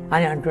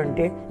అని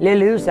అంటుంటే,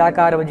 లేదు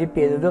శాకాహారం అని చెప్పి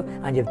ఏదో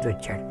అని చెప్తూ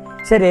వచ్చాడు.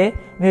 సరే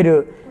మీరు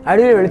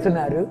అడవిలో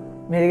వెళుతున్నారు,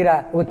 మీ దగ్గర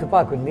ఒక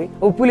తుపాకు ఉంది,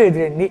 ఉప్పులు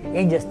ఎదురైంది,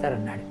 ఏం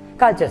చేస్తారన్నాడు.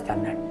 కాల్చేస్తా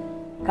అన్నాడు.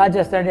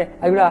 కాల్చేస్తాడంటే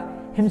అది కూడా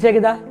హింసే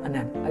కదా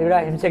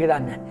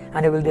అన్నాను.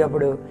 అని వెళ్తే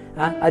అప్పుడు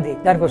అది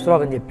దానికి ఒక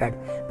శ్లోకం చెప్పాడు,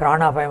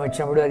 ప్రాణాపాయం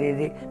వచ్చినప్పుడు అది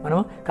ఇది మనం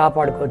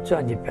కాపాడుకోవచ్చు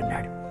అని చెప్పి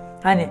అన్నాడు.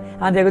 అని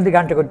అంత వెళ్తే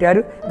గంట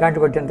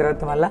కొట్టిన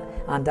తర్వాత మళ్ళీ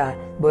అంత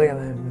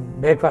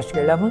బ్రేక్ఫాస్ట్కి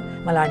వెళ్ళాము.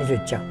 మళ్ళీ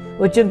ఆడిచి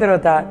వచ్చిన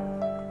తర్వాత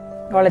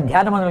వాళ్ళ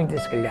ధ్యాన మందిరంకి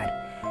తీసుకెళ్ళారు.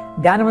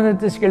 ధ్యాన మందిరం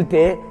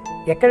తీసుకెళ్తే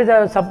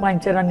ఎక్కడ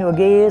సంపాదించారని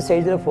ఒకే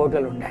సైజులో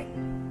ఫోటోలు ఉన్నాయి.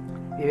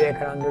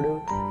 వివేకానందుడు,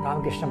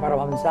 రామకృష్ణ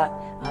పరమహంస,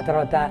 ఆ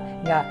తర్వాత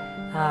ఇంకా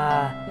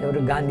ఎవరు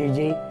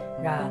గాంధీజీ,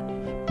 ఇంకా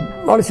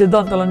వాళ్ళ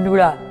సిద్ధాంతాలన్నీ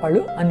కూడా వాళ్ళు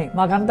అన్నీ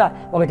మాకంతా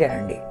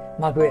ఒకటేనండి,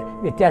 మాకు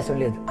వ్యత్యాసం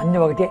లేదు, అన్నీ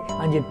ఒకటే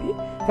అని చెప్పి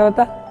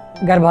తర్వాత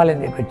గర్భాలయం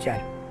దగ్గరికి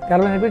వచ్చారు.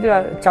 గర్భాలయం దగ్గరికి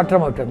వచ్చి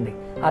చట్రం ఒకటి ఉంది.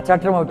 ఆ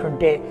చట్రం ఒకటి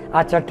ఉంటే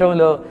ఆ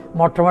చట్రంలో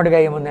మొట్టమొదటిగా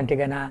ఏముందంటే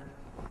కన్నా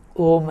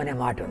ఓం అనే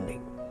మాట ఉంది.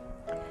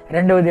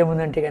 రెండవది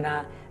ఏముందంటే కన్నా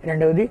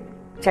రెండవది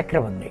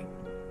చక్రం ఉంది.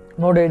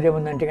 మూడవది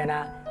ఏముందంటే కన్నా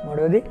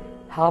మూడవది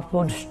హాఫ్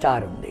మూన్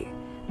స్టార్ ఉంది.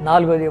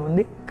 నాలుగవది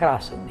ఏముంది,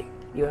 క్రాస్ ఉంది.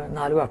 ఇవి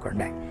 4 అక్కడ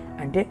ఉన్నాయి.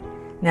 అంటే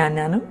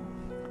నేను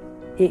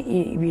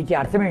వీటి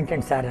అర్థం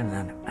ఏంటంటే సార్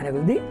అన్నాను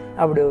అనేది.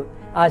 అప్పుడు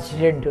ఆ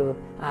అసిస్టెంట్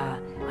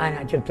ఆయన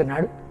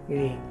చెప్తున్నాడు,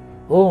 ఇది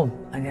ఓం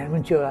అని దాని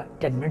గురించి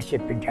 10 minutes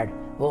చెప్పించాడు.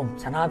 ఓం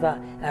సనాత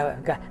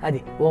అది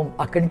ఓం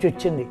అక్కడి నుంచి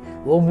వచ్చింది,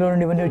 ఓంలో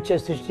నుండి ఇవన్నీ వచ్చే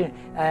సృష్టి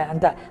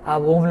అంతా ఆ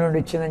ఓంలో నుండి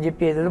వచ్చిందని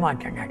చెప్పి ఏదో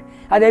మాట్లాడినాడు.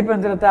 అది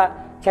అయిపోయిన తర్వాత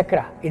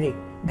చక్ర, ఇది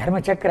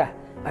ధర్మచక్ర,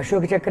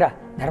 అశోక చక్ర,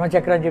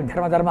 ధర్మచక్ర అని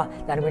చెప్పి ధర్మ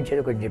దాని గురించి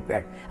ఏదో కొంచెం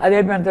చెప్పాడు. అది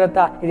అయిపోయిన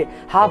తర్వాత ఇది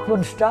హాఫ్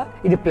మూన్ స్టార్,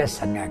 ఇది ప్లస్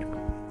అన్నాడు.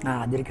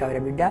 అదిరికావర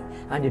బిడ్డ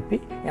అని చెప్పి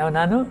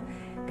ఏమన్నాను.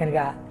 కనుక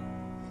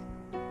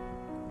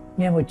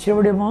మేము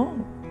వచ్చినప్పుడేమో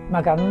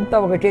మాకు అంతా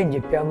ఒకటే అని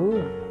చెప్పావు,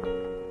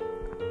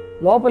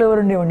 లోపల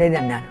ఎవరుండి ఉండేది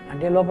అన్నాను.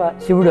 అంటే లోపల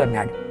శివుడు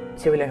అన్నాడు,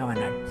 శివలింగం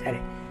అన్నాడు. సరే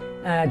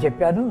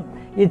చెప్పాను.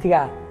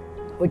 ఇదిగా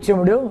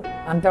వచ్చినప్పుడు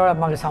అంతా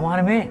మాకు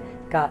సమానమే,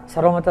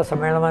 సర్వమత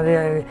సమ్మేళనం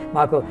అనేది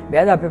మాకు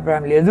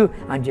భేదాభిప్రాయం లేదు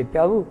అని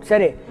చెప్పావు.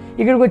 సరే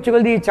ఇక్కడికి వచ్చి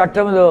కొద్ది ఈ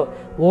చట్టంలో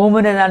ఓం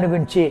అనే దాని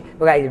గురించి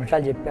ఒక 5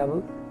 నిమిషాలు చెప్పావు.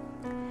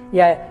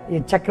 ఈ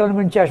చక్రం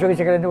గురించి అశోక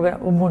చక్రం ఒక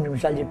 3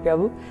 నిమిషాలు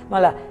చెప్పావు.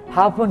 మళ్ళీ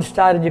హాఫ్ మూన్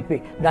స్టార్ అని చెప్పి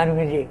దాని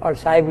గురించి వాళ్ళ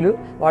సాయిబులు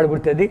వాళ్ళు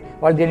గుర్తుంది,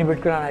 వాళ్ళు దేన్ని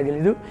పెట్టుకున్నా నాకు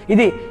తెలీదు.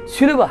 ఇది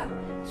సిలువ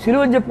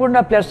అని చెప్పకుండా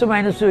ప్లస్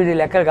మైనస్ ఇది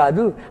లెక్క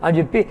కాదు అని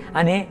చెప్పి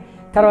అని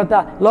తర్వాత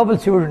లోపల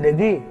శివుడు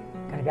ఉండేది.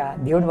 కనుక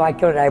దేవుని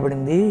వాక్యం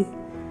రాయబడింది,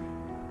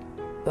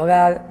 ఒక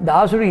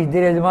దాసుడు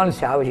 2 యజమానులు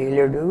సేవ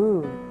చేయలేడు.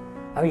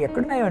 అవి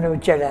ఎక్కడున్నాయో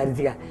వచ్చాడు ఆ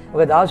రీతిగా.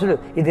 ఒక దాసుడు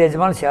 2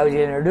 యజమానులు సేవ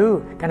చేయలేడు.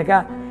 కనుక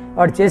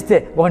వాడు చేస్తే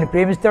ఒకరిని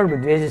ప్రేమిస్తాడు,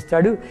 ఒకటి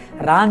ద్వేషిస్తాడు.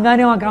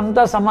 రాగానే మాకు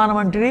అంతా సమానం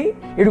అంటుంది.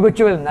 ఇడికి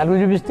వచ్చి వాళ్ళు నలుగు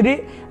చూపిస్తుంది.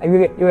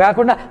 ఇవి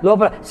కాకుండా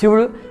లోపల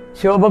శివుడు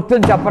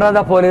శివభక్తుని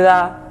చెప్పరాదా పోలేదా,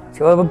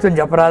 శివభక్తుని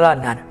చెప్పరాదా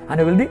అన్నాను.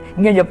 అని వెళ్తే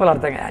ఇంకేం చెప్పాలి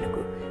అర్థం కాదు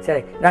ఆయనకు. సరే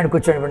రాండి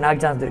కూర్చోండి, ఇప్పుడు నాకు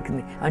ఛాన్స్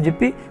దొరికింది అని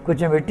చెప్పి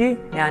కూర్చోబెట్టి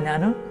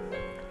నేను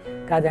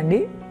కాదండి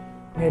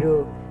మీరు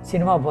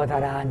సినిమా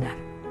పోతారా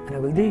అన్నారు. అని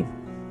కొద్ది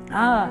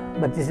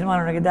భక్తి సినిమాలు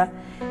ఉన్నాయి కదా,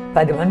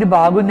 10 మంది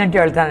బాగుందంటే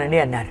వెళ్తానండి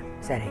అన్నారు.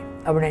 సరే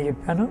అప్పుడు నేను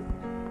చెప్పాను,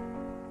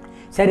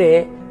 సరే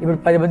ఇప్పుడు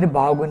 10 మంది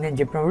బాగుంది అని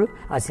చెప్పినప్పుడు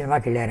ఆ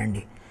సినిమాకి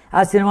వెళ్ళారండి.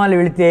 ఆ సినిమాలో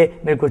వెళితే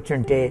మీరు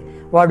కూర్చుంటే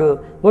వాడు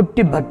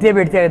ఒట్టి భక్తే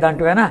పెడితే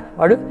దాంట్లోనా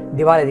వాడు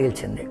దివాలా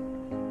తీల్చింది.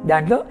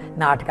 దాంట్లో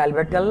నాటకాలు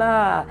పెట్టాలా,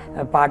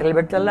 పాటలు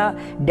పెట్టాలా,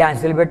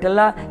 డ్యాన్సులు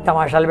పెట్టాలా,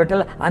 తమాషాలు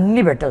పెట్టాలా,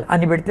 అన్నీ పెట్టాలి.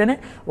 అన్నీ పెడితేనే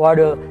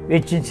వాడు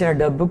వెచ్చించిన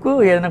డబ్బుకు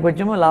ఏదైనా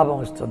కొంచెము లాభం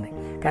వస్తుంది.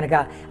 కనుక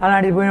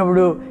అలాంటిది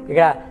పోయినప్పుడు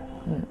ఇక్కడ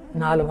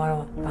నాలుగు మనం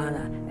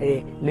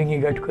లుంగి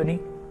కట్టుకొని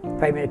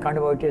పై మీద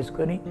కండు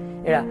వేసుకొని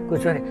ఇలా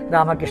కూర్చొని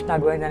రామకృష్ణ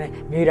గోవిందని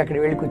మీరు అక్కడ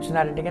వెళ్ళి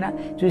కూర్చున్నారంటే కన్నా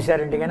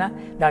చూశారంటే కన్నా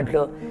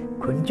దాంట్లో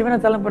కొంచెమైనా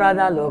తలంపు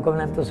రాదా,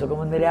 లోకంలో ఎంతో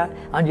సుఖముందిరా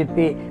అని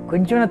చెప్పి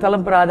కొంచెమైనా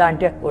తలంపు రాదా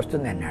అంటే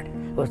వస్తుంది అన్నాడు.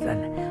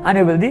 వస్తుంది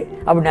అని కొద్ది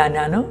అప్పుడు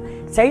నేను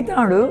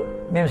సైతానుడు,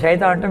 మేము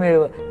సైతాన్ అంటాం,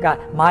 మీరు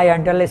మాయ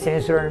అంటారులే,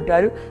 శనేశ్వరుడు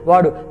అంటారు.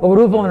 వాడు ఒక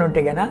రూపంలో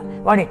ఉంటే కన్నా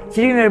వాడిని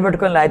చిరిగిన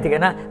నిలబెట్టుకొని లాగితే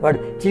కన్నా వాడు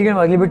చిరిగిన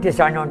వదిలిపెట్టేసి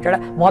వాడిని ఉంటాడా,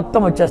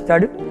 మొత్తం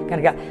వచ్చేస్తాడు.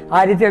 కనుక ఆ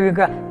రీతి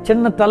ఇంకా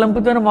చిన్న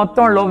తలంపుతోనే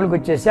మొత్తం లోపలికి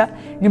వచ్చేసా.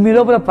 మీ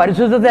లోపల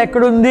పరిశుద్ధత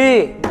ఎక్కడుంది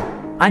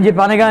అని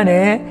చెప్పి అనగానే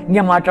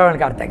ఇంకా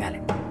మాట్లాడడానికి అర్థం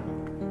కాలేదు.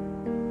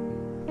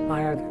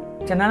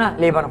 చిన్న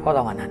లేబన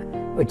పోదామన్నాను.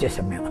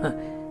 వచ్చేసాం, మేము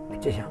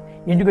వచ్చేసాం.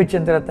 ఇంటికి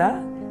వచ్చిన తర్వాత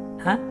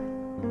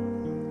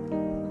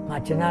మా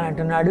చిన్న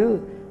అంటున్నాడు,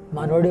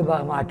 మనోడు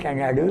బాగా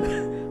మాట్లాడాడు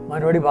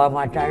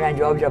ఆయన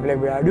జవాబు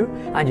చెప్పలేకపోయాడు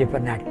అని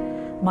చెప్పన్నాడు.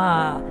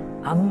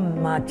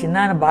 మా చిన్న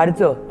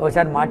భార్యతో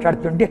ఒకసారి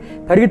మాట్లాడుతుంటే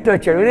పరిగెత్తి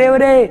వచ్చాడు,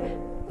 ఒరే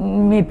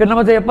మీ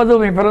పిల్లలతో చెప్పొద్దు,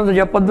 మీ పిల్లలతో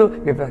చెప్పొద్దు.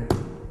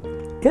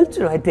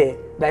 తెలుసు అయితే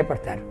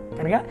భయపడతారు,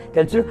 కనుక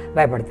తెలుసు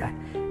భయపడతారు.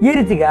 ఈ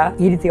రీతిగా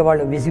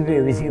వాళ్ళు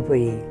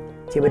విసిగిపోయి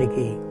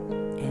చివరికి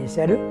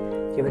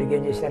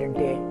ఏం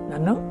చేశారంటే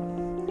నన్ను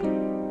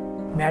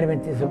మేడ మీద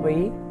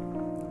తీసుకుపోయి,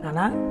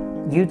 నాన్న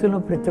జీవితంలో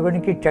ప్రతి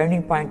ఒక్కరికి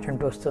టర్నింగ్ పాయింట్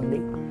అంటూ వస్తుంది.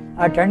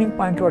 ఆ టర్నింగ్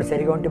పాయింట్ వాడు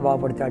సరిగా ఉంటే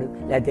బాగుపడతాడు,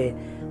 లేకపోతే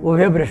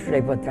ఉభయభ్రష్టుడు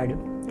అయిపోతాడు.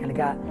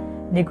 కనుక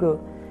నీకు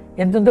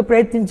ఎంతెంతో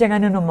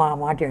ప్రయత్నించగానే నువ్వు మా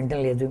మాట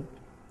వినటం లేదు.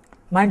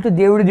 మా ఇంట్లో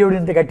దేవుడు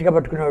ఇంత గట్టిగా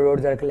పట్టుకున్నాడు,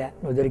 వాడు దొరకలే,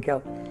 నువ్వు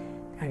దొరికావు.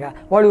 కనుక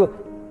వాడు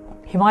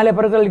హిమాలయ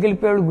పర్వతాలకు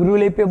వెళ్ళిపోయాడు,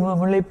 గురువులు అయిపోయి,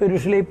 మునులు అయిపోయి,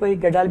 ఋషులు అయిపోయి,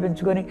 గడ్డాలు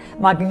పెంచుకొని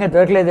మాకు ఇంకా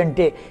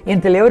దొరకలేదంటే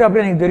ఇంత లేవరు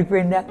అప్పుడే నీకు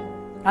దొరికిపోయిందా?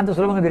 అంత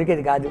సులభంగా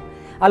దొరికేది కాదు.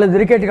 అలా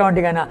దొరికేది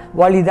కాబట్టి కానీ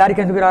వాళ్ళు ఈ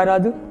దారికి ఎందుకు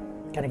రారాదు?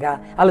 కనుక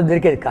అలా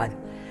దొరికేది కాదు.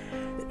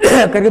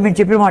 కనుక మేము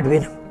చెప్పిన మాట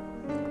విను.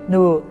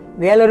 నువ్వు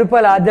 1000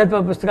 రూపాయల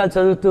ఆధ్యాత్మిక పుస్తకాలు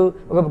చదువుతూ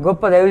ఒక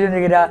గొప్ప దైవజన్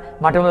దగ్గర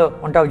మఠంలో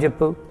ఉంటావు,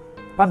 చెప్పు,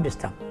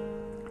 పంపిస్తాం.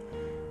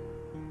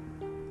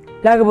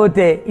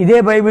 లేకపోతే ఇదే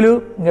బైబిలు,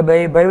 ఇంకా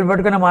బైబిల్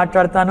పట్టుకుని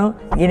మాట్లాడతాను,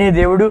 ఈయనే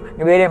దేవుడు,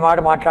 వేరే మాట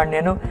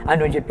మాట్లాడినాను అని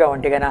నువ్వు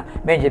చెప్పావంటే కన్నా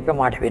మేము చెప్పే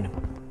మాట విను.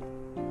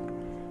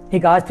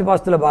 నీకు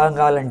ఆస్తిపాస్తుల భాగం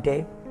కావాలంటే,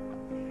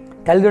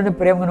 తల్లిదండ్రుల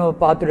ప్రేమకు నువ్వు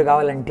పాత్రుడు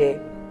కావాలంటే,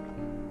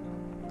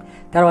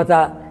 తర్వాత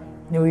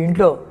నువ్వు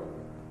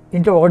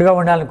ఇంట్లో ఒకటిగా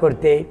ఉండాలని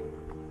కోరితే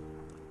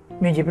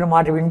మేము చెప్పిన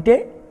మాట వింటే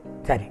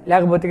సరే.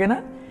 లేకపోతే కన్నా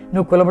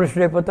నువ్వు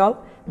కులభ్రష్టుడు అయిపోతావు,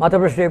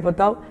 మతభ్రష్టుడు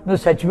అయిపోతావు, నువ్వు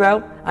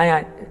చచ్చిపోయావు అని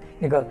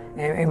నీకు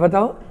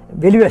అయిపోతావు,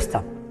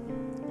 వెలివేస్తావు.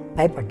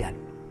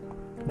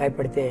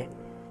 భయపడితే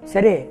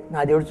సరే నా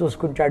దేవుడు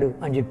చూసుకుంటాడు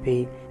అని చెప్పి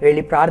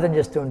వెళ్ళి ప్రార్థన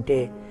చేస్తూ ఉంటే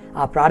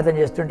ఆ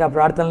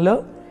ప్రార్థనలో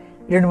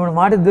 2-3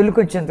 మాటలు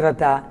దొరికొచ్చిన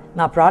తర్వాత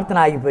నా ప్రార్థన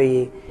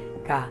ఆగిపోయి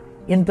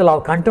ఇంతలో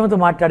కంఠంతో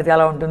మాట్లాడితే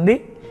ఎలా ఉంటుంది?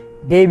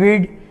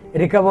 డేవిడ్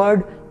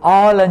రికవర్డ్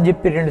ఆల్ అని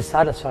చెప్పి 2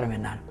 సార్లు స్వరం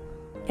విన్నాను.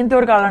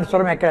 ఇంతవరకు అలాంటి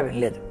స్వరం ఎక్కడ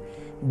వినలేదు.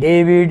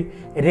 డేవిడ్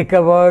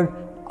రికవర్డ్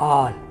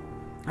ఆల్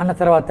అన్న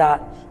తర్వాత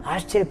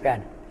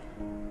ఆశ్చర్యపోయాను.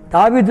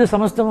 దావీదు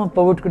సమస్తము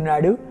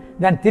పోగొట్టుకున్నాడు,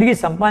 దాన్ని తిరిగి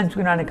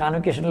సంపాదించుకున్నాను.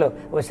 కాన్వకేషన్లో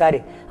ఒకసారి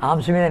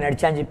ఆంశ మీద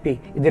నడిచా అని చెప్పి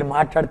ఇద్దరు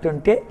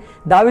మాట్లాడుతుంటే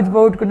దావీదు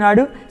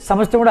పోగొట్టుకున్నాడు,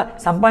 సమస్తం కూడా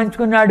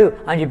సంపాదించుకున్నాడు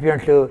అని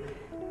చెప్పినట్లు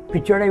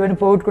పిచ్చోడా ఇవన్నీ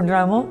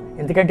పోగొట్టుకుంటున్నాము,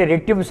 ఎందుకంటే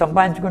రెట్టింపు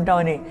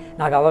సంపాదించుకుంటామని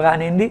నాకు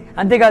అవగాహన అయింది.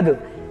 అంతేకాదు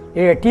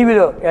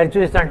టీవీలో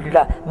చూస్తాను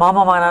ఇట్లా మా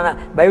నాన్న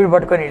బైబిల్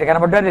పట్టుకొని ఇట్లా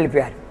కనబడ్డారు,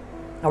 వెళ్ళిపోయారు.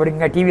 అప్పుడు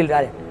ఇంకా టీవీలు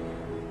రాలేదు.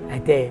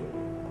 అయితే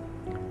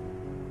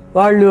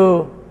వాళ్ళు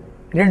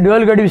 2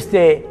 రోజులు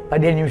గడిపిస్తే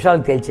 15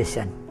 నిమిషాలు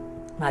తేల్చేశాను.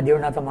 నా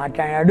దేవుడు నాతో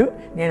మాట్లాడాడు,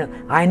 నేను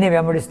ఆయనే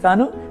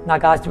వెంబడిస్తాను,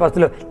 నాకు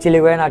ఆస్తిపాస్తులు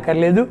చెల్లిపోయినా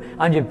అక్కర్లేదు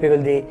అని చెప్పి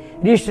కొద్ది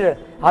రిజిస్టర్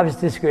ఆఫీస్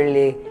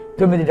తీసుకువెళ్ళి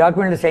 9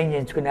 డాక్యుమెంట్లు సైన్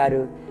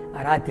చేయించుకున్నారు.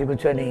 ఆ రాత్రి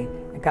కూర్చొని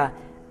ఇంకా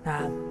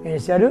ఏం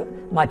చేశారు,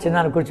 మా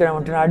చిన్నాన్న కూర్చొని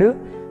ఉంటున్నాడు,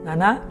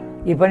 నాన్న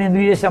ఈ పని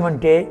ఎందుకు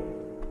చేశామంటే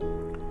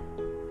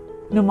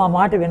నువ్వు మా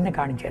మాట విన్న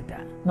కాని చేత,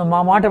 నువ్వు మా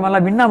మాట మళ్ళీ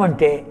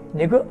విన్నామంటే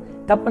నీకు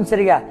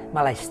తప్పనిసరిగా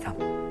మళ్ళీ ఇస్తాం.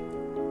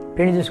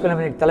 పెళ్లి చూసుకునే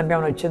నీకు తలంపు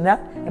ఏమైనా వచ్చిందా,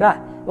 రా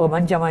ఓ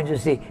మంచి అమ్మాయిని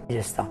చూసి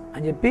చేస్తాం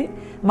అని చెప్పి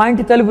మా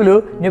ఇంటి తలుపులు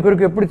నీ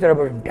కొరకు ఎప్పుడు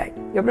తెరబడి ఉంటాయి,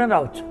 ఎప్పుడైనా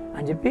రావచ్చు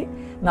అని చెప్పి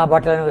నా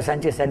బట్టలను ఒక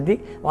సంచి సర్ది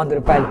 100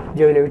 రూపాయలు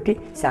జేబులో పెట్టి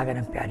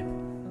సాగనంపారు.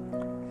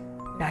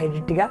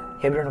 డైరెక్ట్గా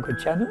హెబ్రోన్కి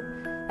వచ్చాను.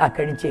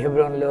 అక్కడి నుంచి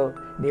హెబ్రోన్లో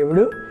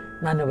దేవుడు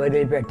నన్ను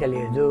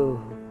వదిలిపెట్టలేదు.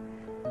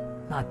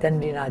 నా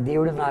తండ్రి, నా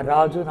దేవుడు, నా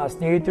రాజు, నా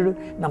స్నేహితుడు,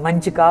 నా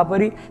మంచి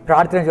కాపరి,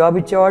 ప్రార్థన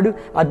జవాబిచ్చేవాడు,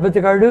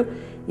 అద్భుతగాడు,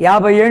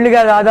 50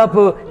 ఏళ్ళుగా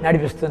దాదాపు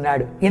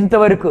నడిపిస్తున్నాడు.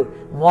 ఇంతవరకు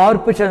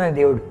మార్పు చెందిన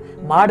దేవుడు,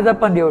 మాట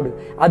తప్పని దేవుడు,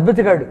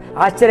 అద్భుతగాడు,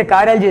 ఆశ్చర్య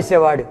కార్యాలు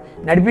చేసేవాడు,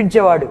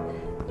 నడిపించేవాడు,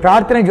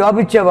 ప్రార్థన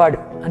జవాబిచ్చేవాడు,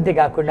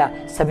 అంతేకాకుండా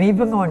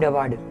సమీపంగా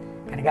ఉండేవాడు.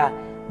 కనుక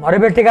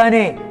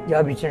మొరబెట్టగానే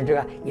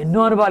జవాబిచ్చినట్టుగా ఎన్నో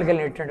అనుభవాలు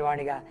కలిగినటువంటి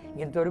వాడిగా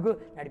ఇంతవరకు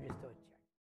నడిపిస్తూ